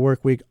shorter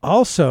work week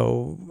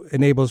also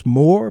enables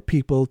more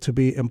people to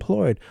be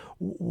employed.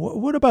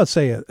 What about,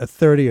 say, a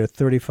 30 or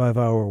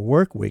 35-hour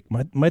work week?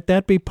 Might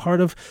that be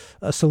part of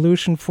a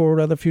solution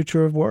for the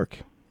future of work?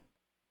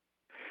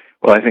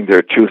 Well, I think there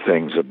are two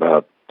things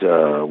about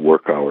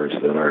work hours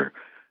that are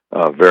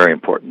very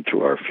important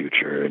to our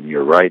future. And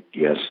you're right,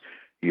 yes,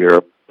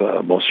 Europe,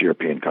 most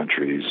European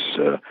countries,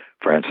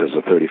 France has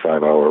a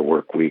 35-hour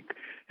work week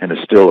and is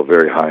still a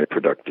very highly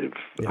productive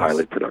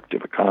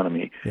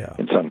economy. Yeah.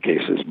 In some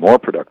cases, more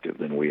productive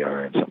than we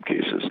are. In some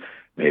cases,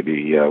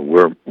 maybe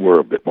we're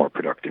a bit more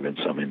productive in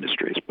some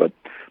industries. But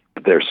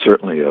they're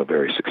certainly a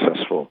very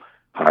successful,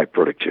 high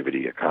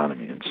productivity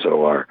economy, and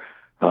so are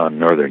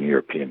Northern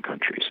European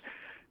countries.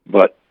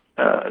 But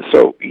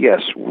so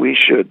yes, we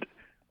should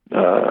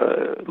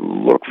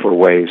look for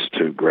ways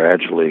to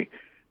gradually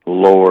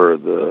lower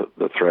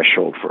the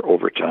threshold for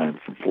overtime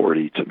from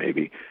 40 to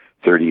maybe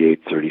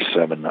 38,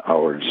 37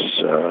 hours,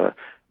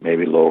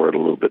 maybe lower it a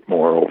little bit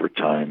more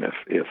overtime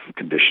if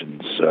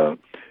conditions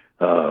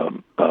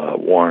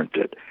warrant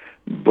it.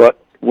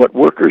 But what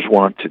workers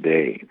want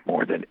today,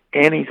 more than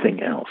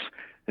anything else,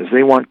 is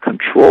they want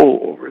control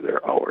over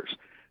their hours.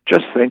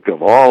 Just think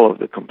of all of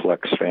the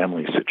complex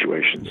family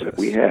situations that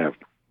we have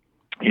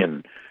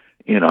in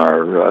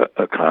our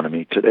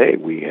economy today.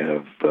 We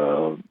have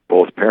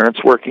both parents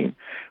working.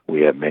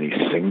 We have many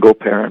single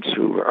parents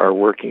who are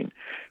working.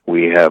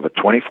 We have a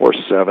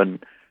 24/7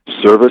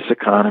 service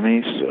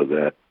economy, so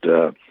that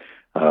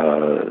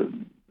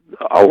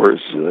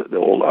hours, the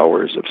old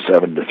hours of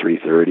 7 to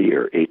 3:30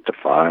 or 8 to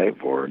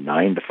 5 or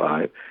 9 to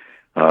 5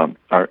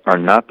 are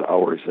not the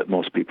hours that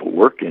most people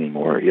work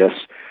anymore. Yes,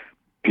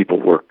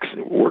 people work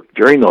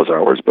during those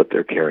hours, but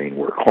they're carrying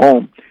work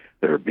home.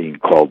 They're being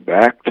called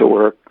back to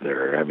work.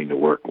 They're having to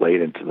work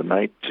late into the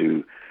night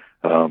to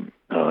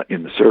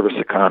in the service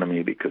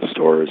economy because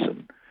stores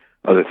and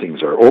other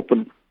things are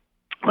open.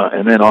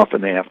 And then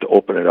often they have to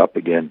open it up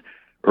again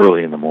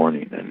early in the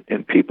morning.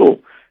 And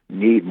people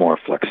need more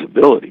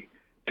flexibility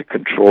to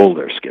control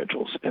their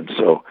schedules. And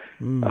so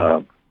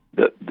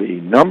the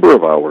number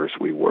of hours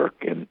we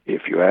work, and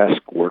if you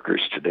ask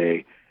workers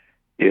today,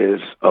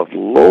 is of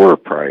lower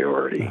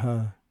priority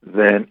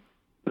than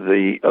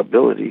the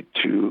ability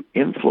to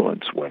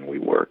influence when we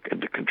work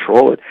and to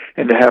control it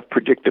and to have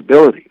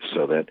predictability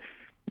so that,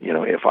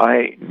 if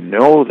I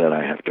know that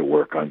I have to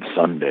work on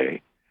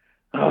Sunday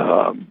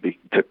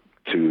because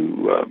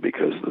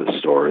the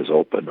store is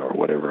open or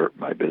whatever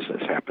my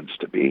business happens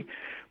to be,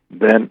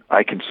 then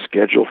I can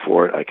schedule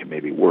for it. I can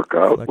maybe work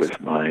out with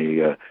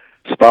my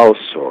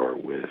spouse or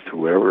with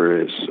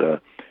whoever is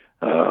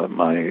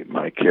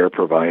my care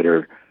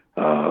provider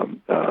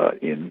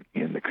in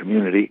the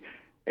community,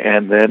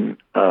 and then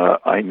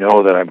I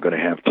know that I'm going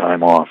to have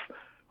time off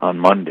on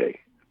Monday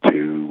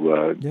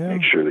to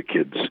make sure the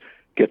kids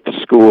get to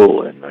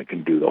school and I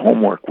can do the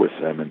homework with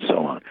them and so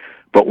on.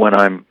 But when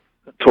I'm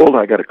told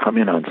I got to come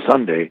in on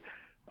Sunday,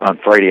 on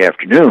Friday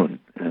afternoon,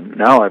 and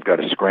now I've got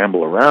to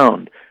scramble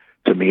around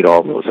to meet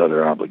all those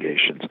other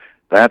obligations,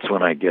 that's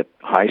when I get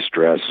high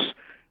stress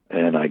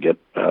and I get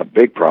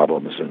big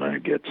problems and I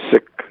get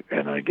sick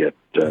and I get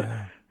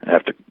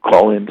have to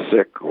call in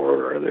sick,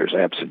 or there's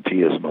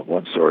absenteeism of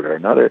one sort or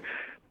another,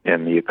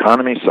 and the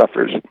economy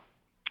suffers,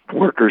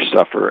 workers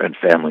suffer, and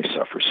families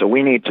suffer. So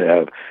we need to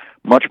have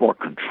much more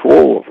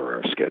control over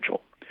our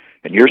schedule.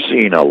 And you're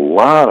seeing a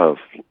lot of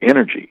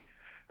energy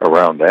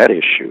around that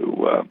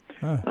issue.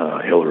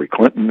 Hillary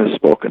Clinton has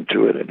spoken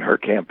to it in her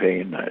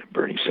campaign.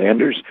 Bernie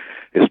Sanders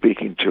is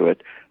speaking to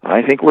it.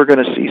 I think we're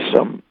going to see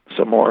some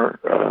more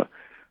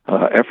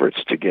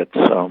efforts to get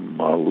some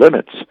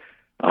limits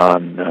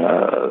on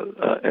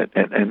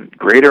and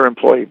greater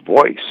employee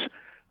voice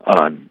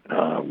on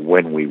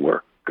when we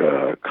work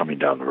coming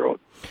down the road.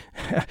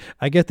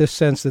 I get this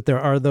sense that there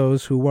are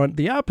those who want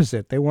the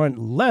opposite. They want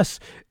less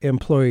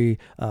employee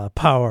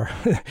power.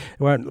 They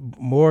want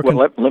more.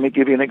 Well, let me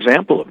give you an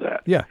example of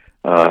that. Yeah.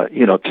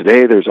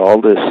 Today there's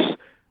all this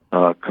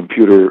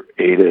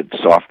computer-aided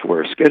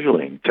software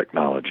scheduling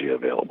technology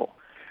available,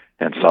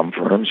 and some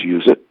firms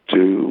use it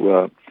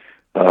to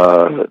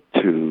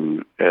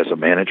as a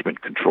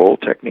management control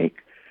technique,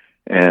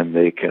 and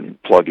they can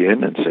plug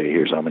in and say,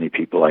 here's how many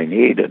people I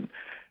need and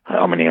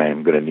how many I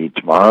am going to need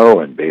tomorrow,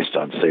 and based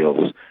on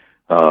sales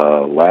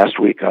last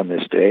week on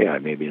this day, I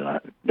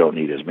don't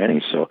need as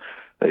many, so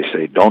they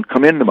say, don't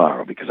come in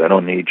tomorrow because I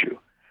don't need you,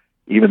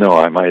 even though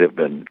I might have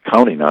been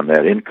counting on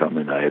that income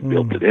and I had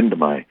built it into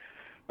my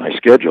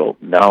schedule.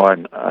 Now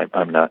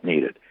I'm not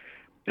needed.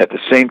 At the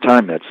same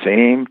time, that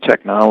same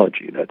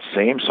technology, that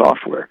same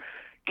software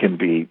can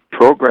be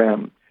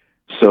programmed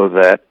so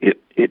that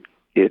it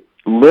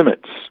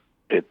limits,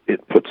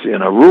 it puts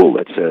in a rule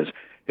that says,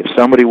 if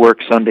somebody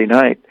works Sunday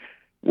night,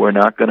 we're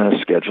not going to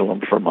schedule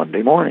them for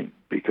Monday morning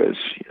because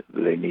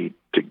they need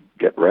to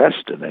get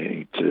rest and they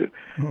need to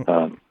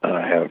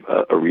have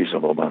a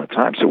reasonable amount of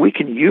time. So we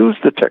can use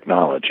the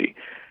technology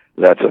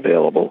that's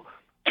available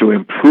to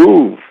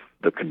improve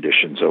the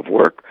conditions of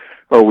work,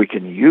 or we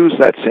can use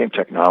that same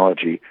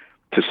technology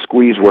to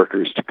squeeze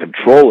workers, to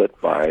control it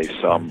by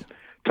some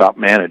top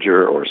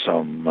manager or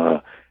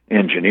some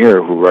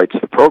engineer who writes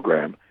the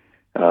program.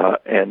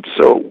 And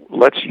so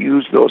let's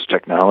use those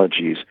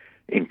technologies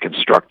in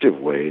constructive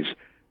ways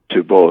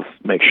to both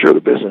make sure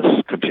the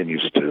business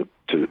continues to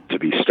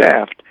be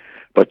staffed,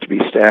 but to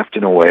be staffed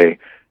in a way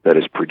that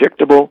is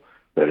predictable,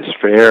 that is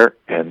fair,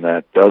 and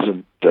that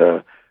doesn't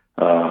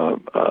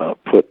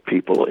put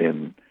people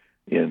in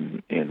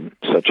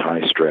such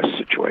high stress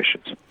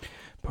situations.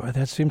 Boy,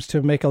 that seems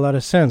to make a lot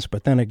of sense.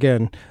 But then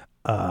again,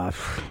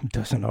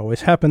 doesn't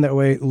always happen that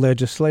way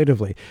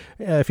legislatively.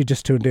 If you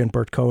just tuned in,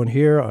 Bert Cohen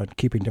here on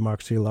Keeping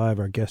Democracy Alive.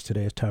 Our guest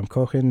today is Tom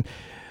Cohen,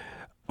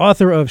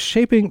 author of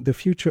Shaping the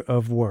Future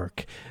of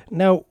Work.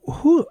 Now,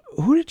 who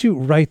did you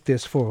write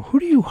this for? Who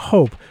do you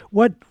hope?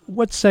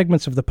 What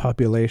segments of the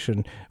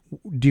population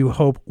do you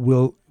hope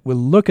will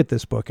look at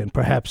this book and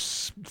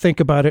perhaps think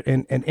about it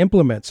and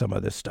implement some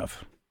of this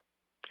stuff?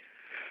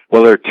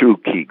 Well, there are two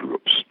key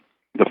groups.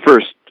 The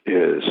first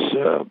is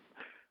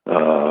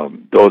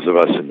those of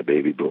us in the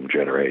baby boom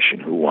generation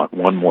who want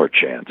one more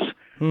chance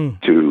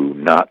to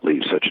not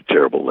leave such a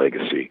terrible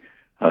legacy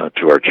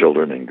to our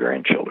children and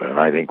grandchildren. And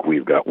I think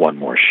we've got one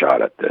more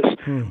shot at this.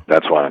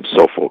 That's why I'm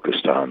so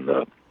focused on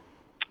the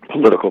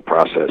political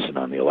process and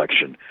on the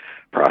election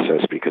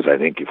process, because I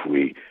think if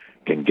we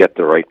can get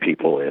the right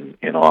people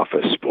in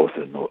office, both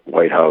in the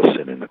White House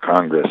and in the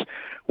Congress,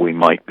 we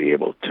might be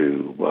able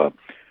to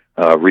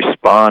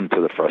respond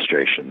to the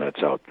frustration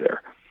that's out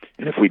there.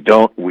 And if we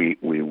don't, we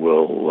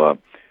will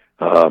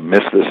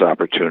miss this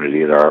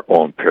opportunity at our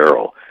own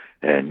peril.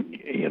 And,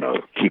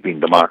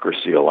 keeping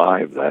democracy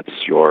alive, that's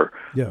your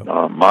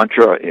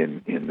mantra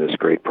in this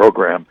great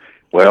program.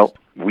 Well,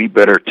 we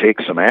better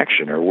take some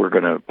action, or we're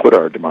going to put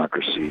our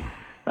democracy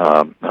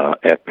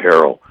at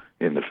peril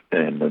in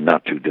the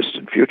not too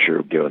distant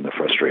future, given the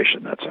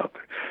frustration that's out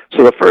there.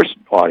 So the first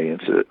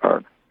audience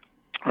are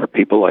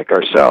people like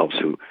ourselves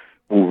who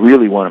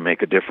really want to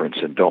make a difference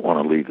and don't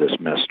want to leave this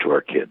mess to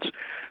our kids.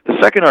 The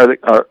second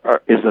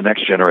is the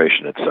next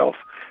generation itself.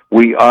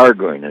 We are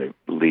going to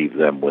leave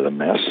them with a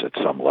mess at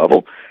some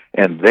level,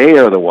 and they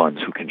are the ones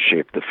who can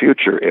shape the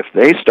future if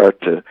they start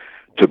to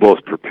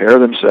both prepare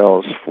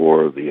themselves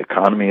for the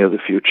economy of the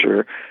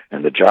future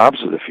and the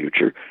jobs of the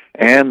future,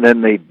 and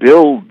then they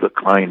build the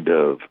kind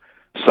of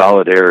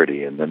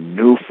solidarity and the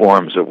new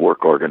forms of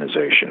work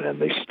organization, and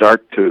they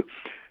start to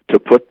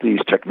put these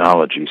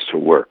technologies to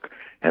work,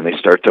 and they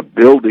start to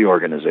build the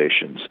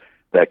organizations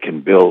that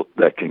can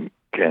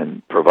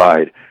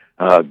provide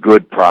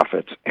good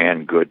profits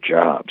and good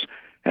jobs.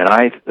 And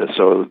I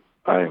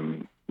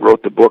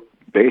wrote the book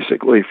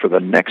basically for the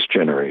next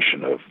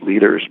generation of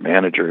leaders,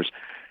 managers,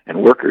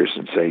 and workers,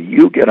 and say,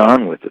 you get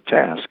on with the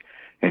task,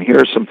 and here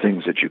are some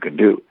things that you can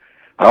do.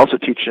 I also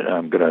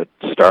I'm going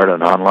to start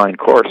an online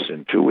course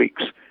in 2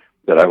 weeks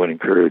that I would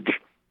encourage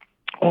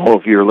all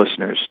of your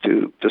listeners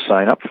to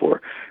sign up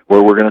for,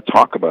 where we're going to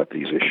talk about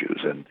these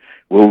issues. And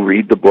we'll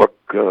read the book,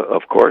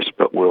 of course,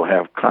 but we'll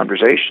have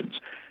conversations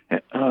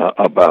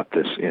about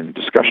this in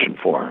discussion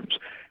forums.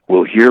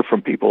 We'll hear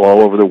from people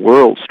all over the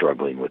world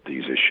struggling with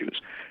these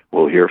issues.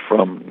 We'll hear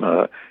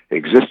from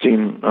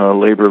existing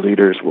labor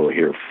leaders. We'll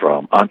hear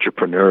from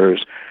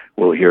entrepreneurs.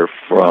 We'll hear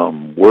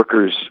from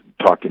workers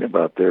talking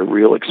about their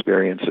real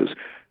experiences,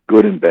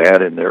 good and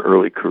bad, in their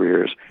early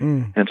careers.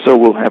 And so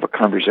we'll have a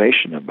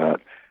conversation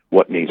about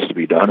what needs to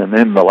be done. And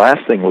then the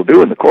last thing we'll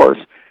do in the course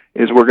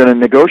is we're going to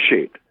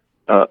negotiate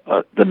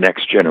the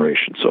next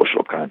generation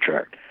social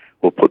contract.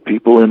 We'll put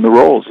people in the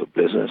roles of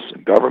business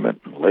and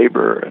government and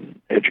labor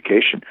and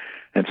education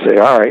and say,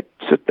 all right,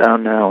 sit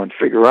down now and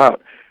figure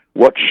out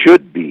what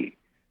should be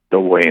the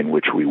way in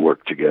which we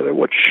work together,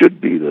 what should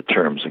be the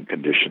terms and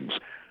conditions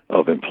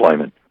of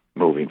employment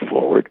moving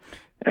forward.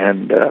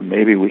 And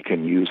maybe we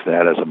can use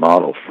that as a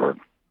model for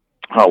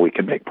how we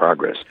can make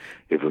progress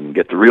if we can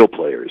get the real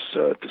players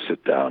to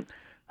sit down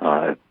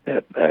at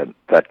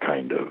that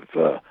kind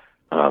of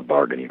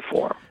bargaining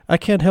forum. I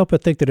can't help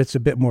but think that it's a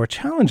bit more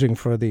challenging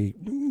for the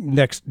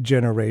next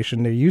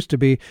generation. There used to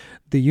be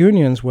the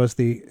unions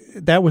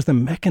that was the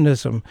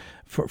mechanism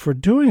for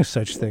doing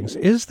such things.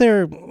 Is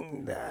there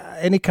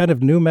any kind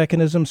of new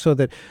mechanism so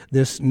that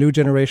this new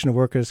generation of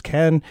workers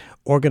can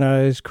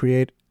organize,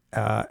 create,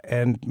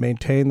 and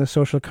maintain the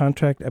social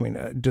contract? I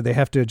mean, do they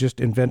have to just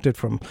invent it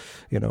from,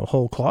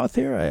 whole cloth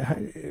here?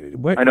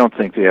 I don't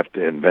think they have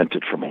to invent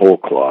it from whole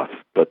cloth,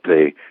 but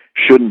they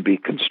shouldn't be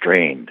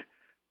constrained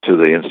to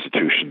the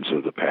institutions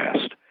of the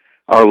past.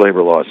 Our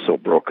labor law is so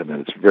broken that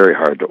it's very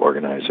hard to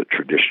organize a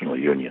traditional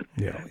union.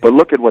 Yeah. But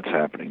look at what's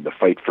happening. The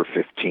fight for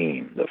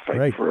 15, the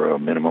fight for a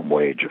minimum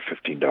wage of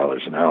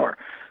 $15 an hour.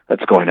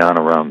 That's going on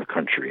around the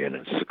country, and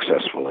it's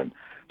successful in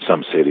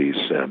some cities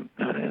and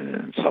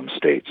in some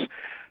states.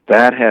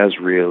 That has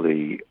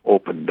really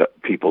opened up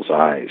people's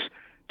eyes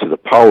to the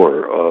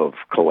power of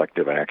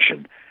collective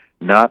action,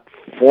 not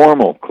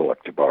formal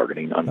collective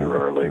bargaining under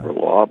our labor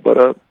law,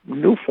 but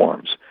new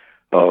forms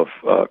of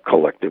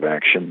collective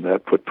action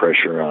that put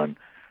pressure on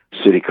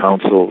city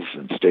councils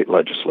and state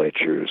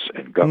legislatures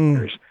and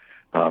governors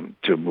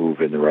to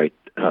move in the right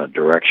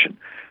direction.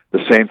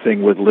 The same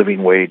thing with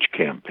living wage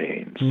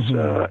campaigns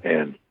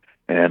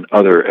and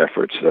other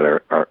efforts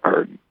that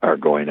are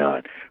going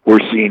on. We're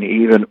seeing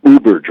even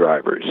Uber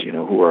drivers,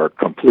 who are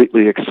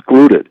completely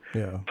excluded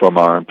from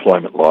our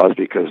employment laws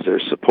because they're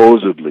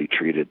supposedly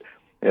treated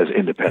as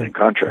independent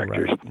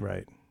contractors,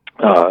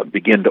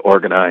 begin to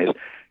organize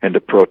and to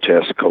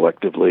protest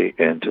collectively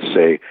and to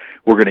say,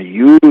 we're going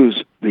to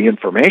use the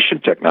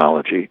information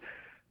technology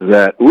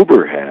that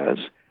Uber has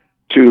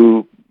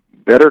to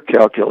better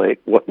calculate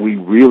what we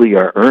really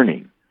are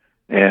earning.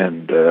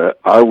 And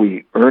are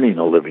we earning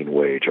a living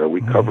wage? Are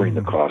we covering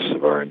the costs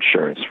of our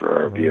insurance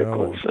for our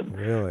vehicles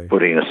and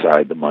putting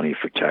aside the money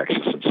for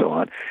taxes and so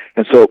on?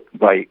 And so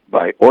by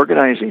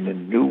organizing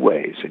in new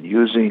ways and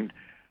using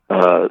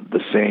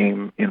the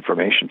same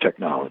information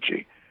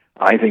technology,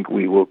 I think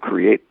we will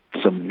create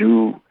some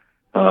new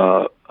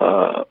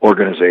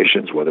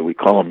organizations, whether we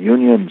call them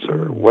unions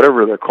or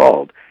whatever they're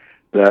called,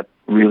 that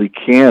really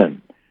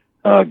can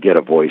get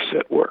a voice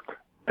at work.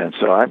 And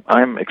so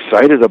I'm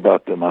excited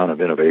about the amount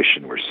of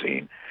innovation we're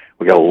seeing.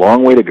 We got a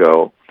long way to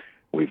go.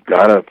 We've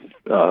got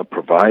to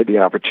provide the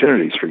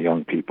opportunities for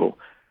young people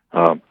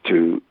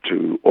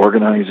to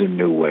organize in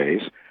new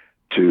ways,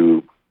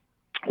 to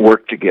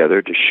work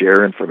together, to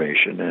share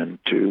information, and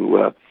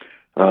to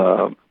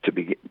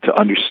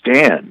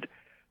understand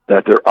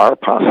that there are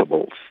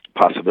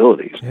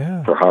possibilities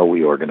for how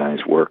we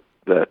organize work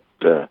that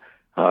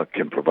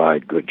can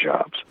provide good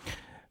jobs.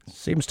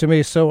 Seems to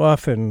me so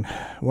often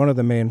one of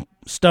the main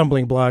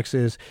stumbling blocks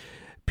is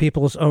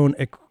people's own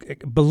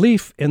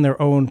belief in their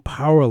own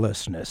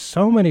powerlessness.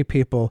 So many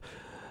people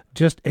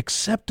just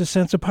accept a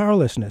sense of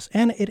powerlessness.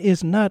 And it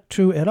is not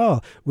true at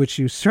all, which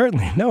you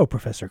certainly know,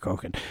 Professor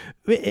Kochen.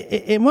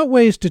 In what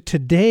ways do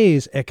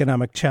today's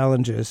economic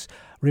challenges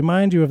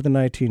remind you of the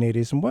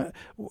 1980s? And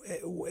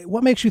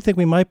what makes you think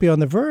we might be on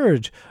the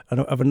verge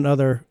of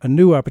a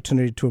new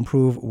opportunity to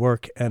improve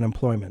work and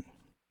employment?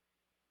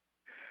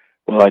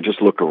 Well, I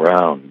just look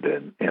around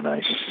and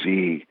I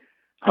see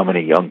how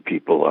many young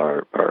people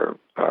are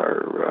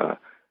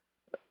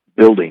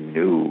building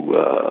new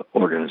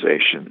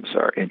organizations,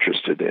 are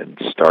interested in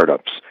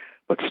startups,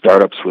 but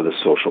startups with a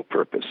social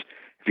purpose.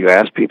 If you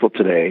ask people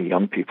today,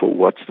 young people,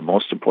 what's the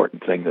most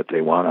important thing that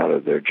they want out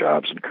of their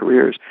jobs and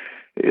careers,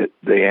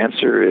 the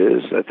answer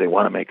is that they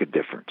want to make a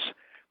difference.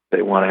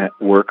 They want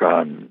to work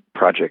on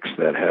projects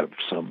that have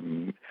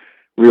some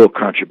real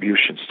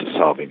contributions to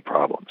solving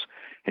problems.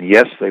 And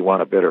yes, they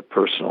want a better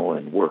personal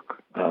and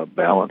work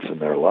balance in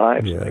their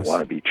lives. Yes. They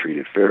want to be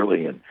treated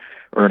fairly and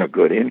earn a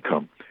good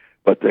income.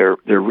 But they're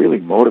really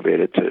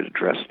motivated to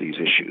address these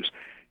issues.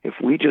 If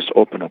we just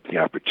open up the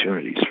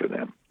opportunities for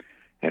them,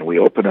 and we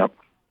open up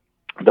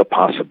the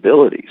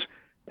possibilities,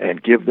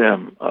 and give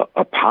them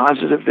a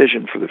positive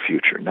vision for the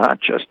future, not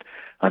just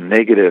a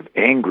negative,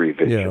 angry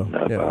vision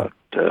about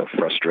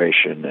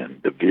frustration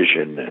and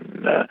division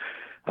and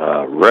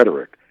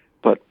rhetoric,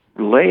 but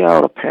lay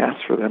out a path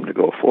for them to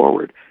go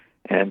forward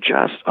and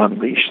just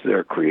unleash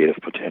their creative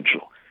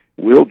potential.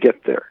 We'll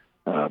get there,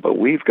 but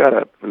we've got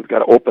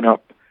to open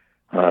up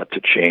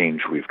to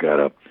change. We've got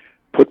to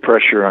put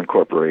pressure on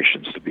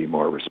corporations to be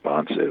more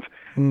responsive.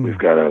 We've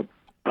got to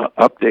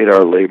update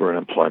our labor and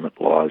employment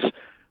laws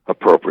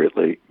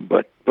appropriately,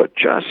 but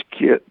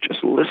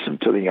just listen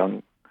to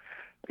the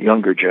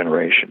younger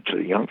generation, to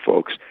the young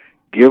folks.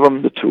 Give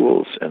them the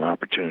tools and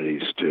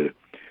opportunities to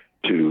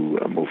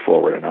move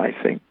forward, and I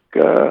think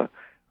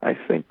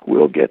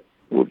we'll get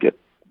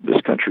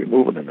this country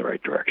moving in the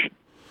right direction.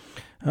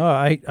 Oh,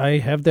 I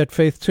have that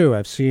faith too.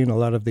 I've seen a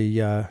lot of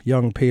the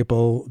young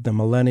people, the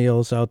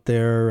millennials out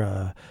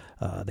there.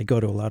 They go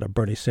to a lot of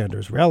Bernie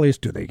Sanders rallies.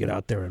 Do they get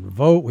out there and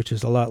vote, which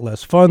is a lot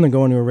less fun than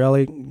going to a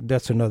rally?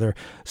 That's another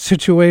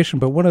situation.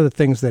 But one of the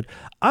things that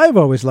I've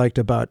always liked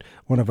about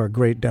one of our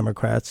great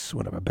Democrats,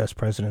 one of our best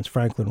presidents,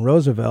 Franklin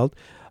Roosevelt,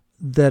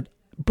 that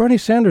Bernie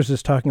Sanders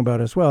is talking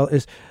about as well,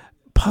 is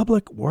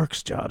public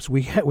works jobs.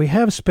 We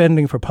have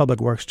spending for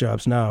public works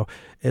jobs now.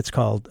 It's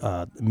called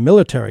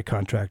military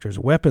contractors,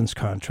 weapons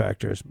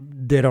contractors.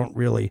 They don't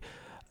really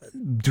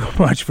do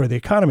much for the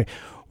economy.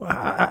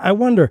 I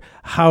wonder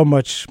how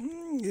much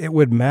it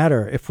would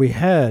matter if we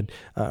had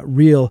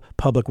real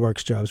public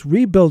works jobs,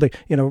 rebuilding,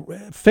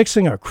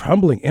 fixing our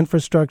crumbling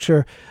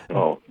infrastructure.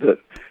 Oh,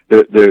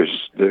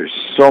 there's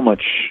so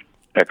much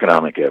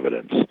economic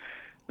evidence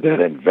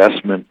that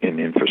investment in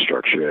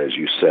infrastructure, as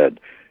you said,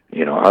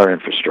 our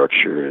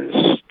infrastructure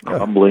is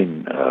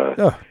crumbling.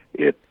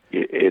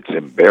 It's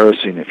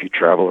embarrassing if you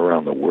travel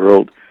around the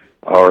world.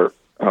 Our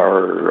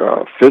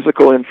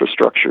physical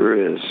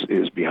infrastructure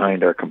is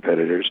behind our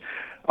competitors.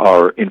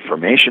 Our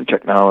information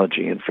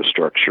technology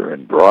infrastructure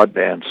and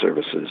broadband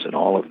services and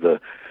all of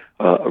the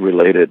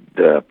related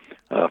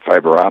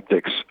fiber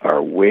optics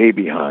are way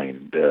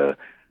behind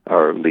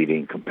our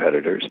leading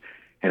competitors.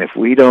 And if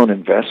we don't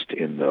invest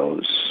in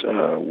those,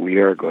 we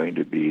are going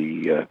to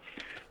be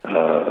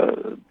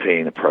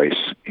paying a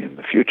price in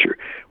the future.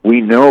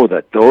 We know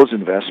that those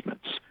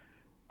investments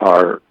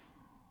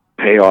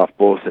pay off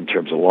both in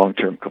terms of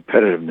long-term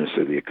competitiveness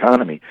of the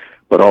economy,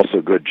 but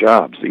also good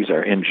jobs. These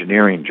are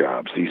engineering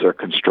jobs. These are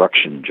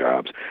construction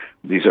jobs.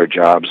 These are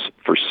jobs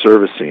for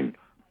servicing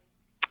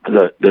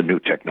the new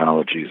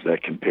technologies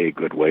that can pay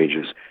good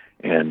wages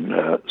and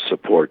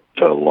support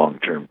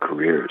long-term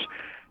careers.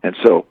 And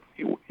so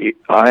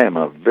I am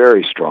a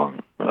very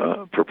strong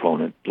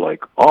proponent,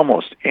 like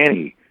almost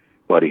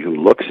anybody who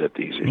looks at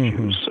these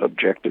issues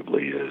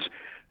objectively, is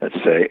that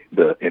say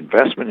the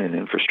investment in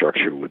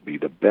infrastructure would be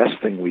the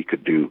best thing we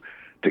could do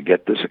to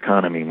get this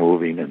economy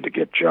moving and to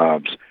get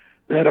jobs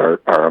that are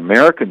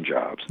American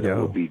jobs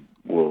that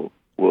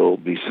will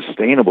be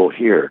sustainable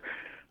here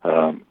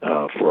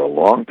for a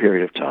long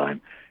period of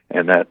time,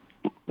 and that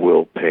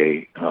will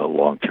pay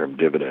long-term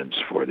dividends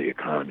for the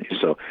economy.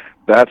 So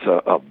that's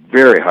a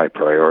very high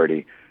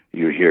priority.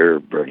 You hear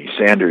Bernie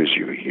Sanders,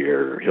 you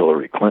hear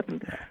Hillary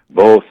Clinton,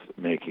 both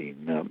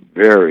making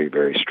very,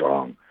 very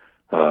strong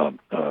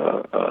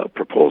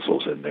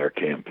proposals in their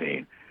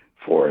campaign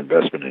for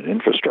investment in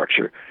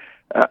infrastructure.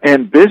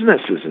 And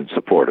business is in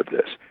support of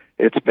this.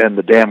 It's been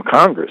the damn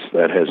Congress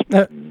that has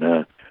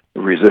been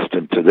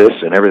resistant to this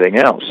and everything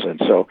else. And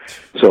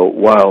so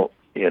while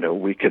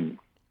we can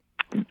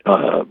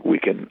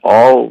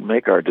all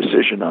make our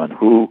decision on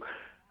who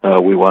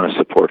we want to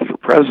support for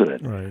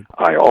president, right,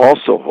 I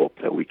also hope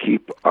that we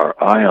keep our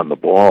eye on the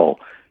ball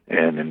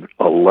and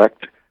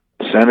elect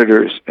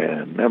senators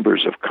and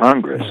members of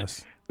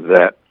Congress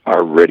that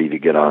are ready to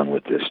get on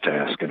with this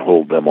task and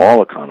hold them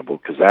all accountable,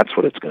 because that's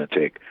what it's going to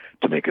take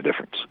to make a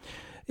difference.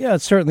 Yeah,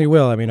 it certainly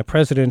will. I mean, a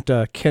president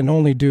can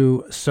only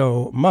do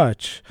so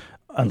much.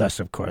 Unless,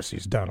 of course,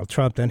 he's Donald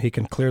Trump, then he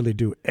can clearly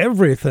do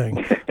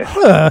everything.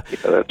 Yeah,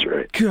 that's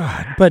right.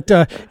 God, but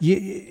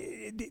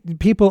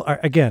people are,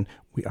 again,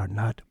 we are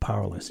not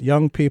powerless.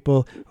 Young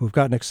people who've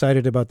gotten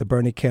excited about the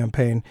Bernie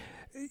campaign,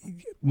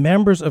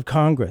 members of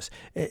Congress,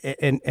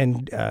 and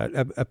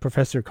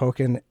Professor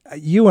Kochen,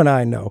 you and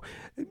I know,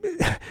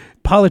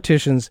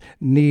 politicians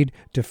need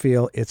to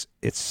feel it's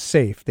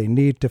safe. They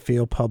need to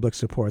feel public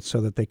support so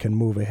that they can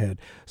move ahead.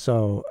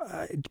 So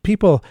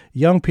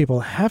young people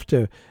have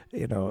to,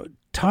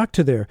 talk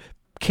to their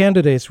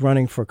candidates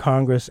running for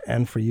Congress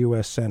and for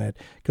U.S. Senate,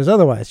 because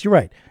otherwise, you're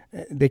right,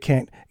 they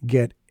can't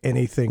get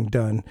anything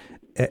done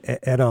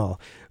at all.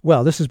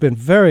 Well, this has been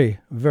very,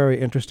 very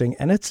interesting,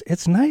 and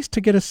it's nice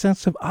to get a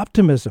sense of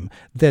optimism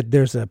that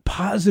there's a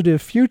positive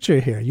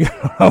future here. You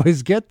don't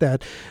always get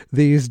that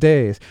these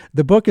days.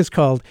 The book is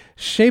called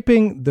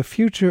Shaping the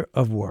Future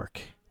of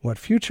Work: What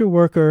Future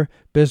Worker,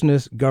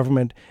 Business,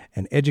 Government,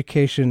 and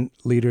Education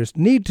Leaders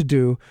Need to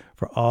Do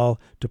for All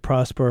to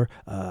Prosper.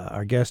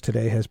 Our guest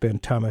today has been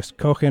Thomas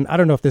Kochen. I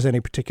don't know if there's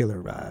any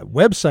particular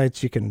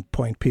websites you can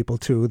point people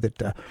to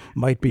that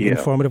might be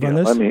informative on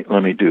this.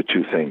 Let me do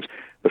two things.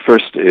 The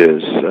first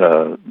is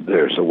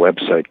there's a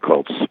website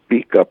called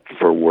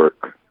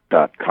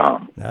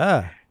speakupforwork.com.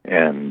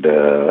 And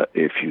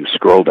if you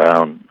scroll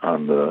down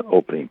on the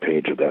opening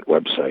page of that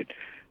website,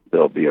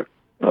 there'll be a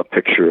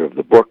picture of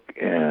the book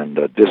and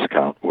a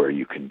discount where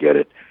you can get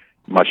it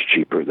much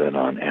cheaper than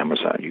on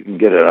Amazon. You can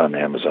get it on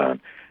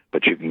Amazon,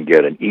 but you can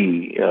get an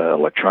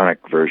electronic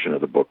version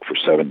of the book for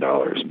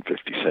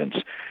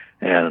 $7.50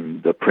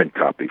 and the print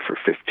copy for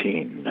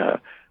 $15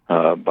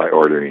 by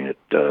ordering it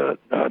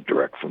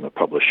direct from the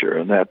publisher.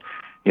 And that,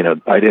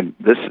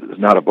 this is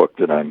not a book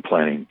that I'm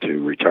planning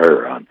to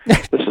retire on.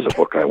 This is a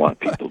book I want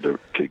people to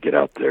get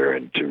out there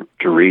and to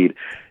read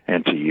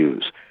and to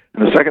use.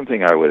 And the second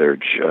thing I would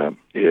urge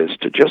is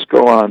to just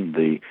go on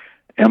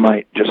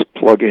just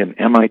plug in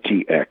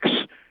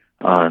MITx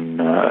on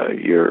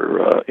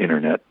your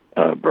internet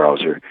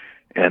browser,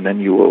 and then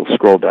you will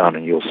scroll down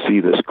and you'll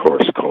see this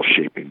course called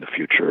Shaping the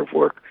Future of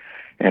Work.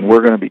 And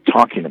we're going to be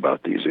talking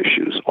about these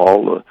issues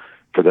for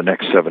the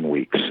next 7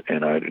 weeks,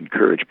 and I'd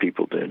encourage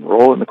people to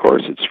enroll in the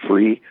course. It's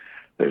free.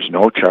 There's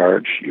no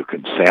charge. You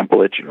can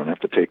sample it. You don't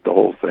have to take the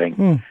whole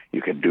thing.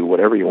 You can do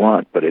whatever you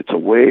want, but it's a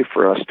way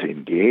for us to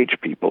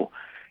engage people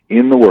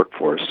in the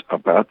workforce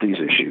about these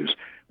issues.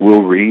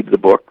 We'll read the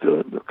book.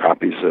 The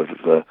copies of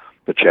the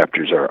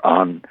chapters are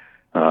on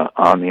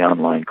the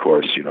online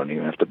course. You don't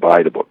even have to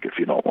buy the book if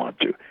you don't want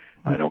to.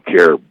 I don't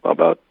care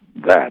about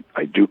that.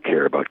 I do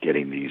care about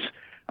getting these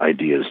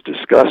ideas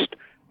discussed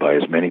by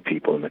as many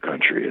people in the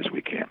country as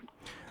we can.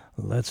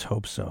 Let's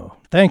hope so.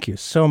 Thank you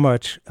so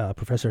much,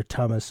 Professor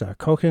Thomas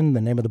Kochen.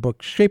 The name of the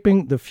book,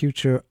 Shaping the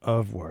Future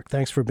of Work.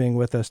 Thanks for being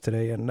with us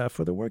today and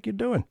for the work you're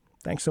doing.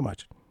 Thanks so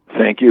much.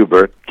 Thank you,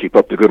 Bert. Keep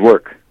up the good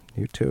work.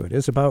 You too. It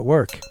is about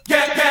work.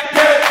 Get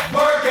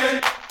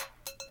working.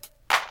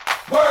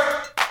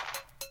 Work.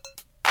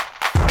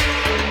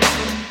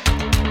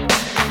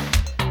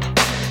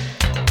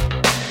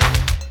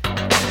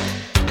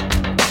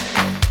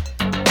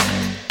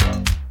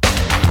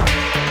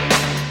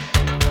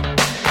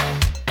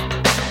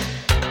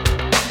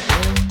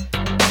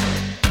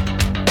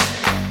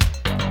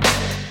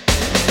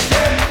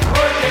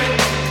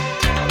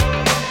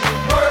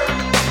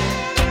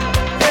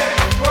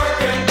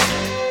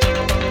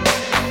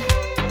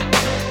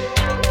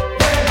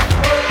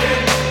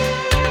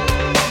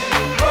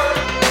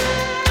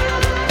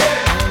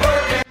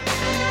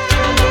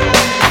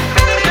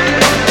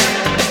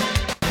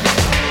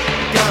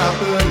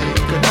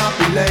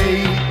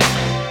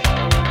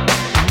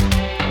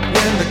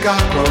 I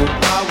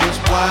was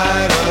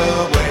wide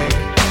awake.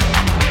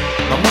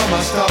 My mama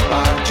stopped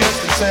by just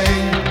to say,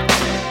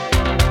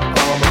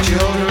 all my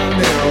children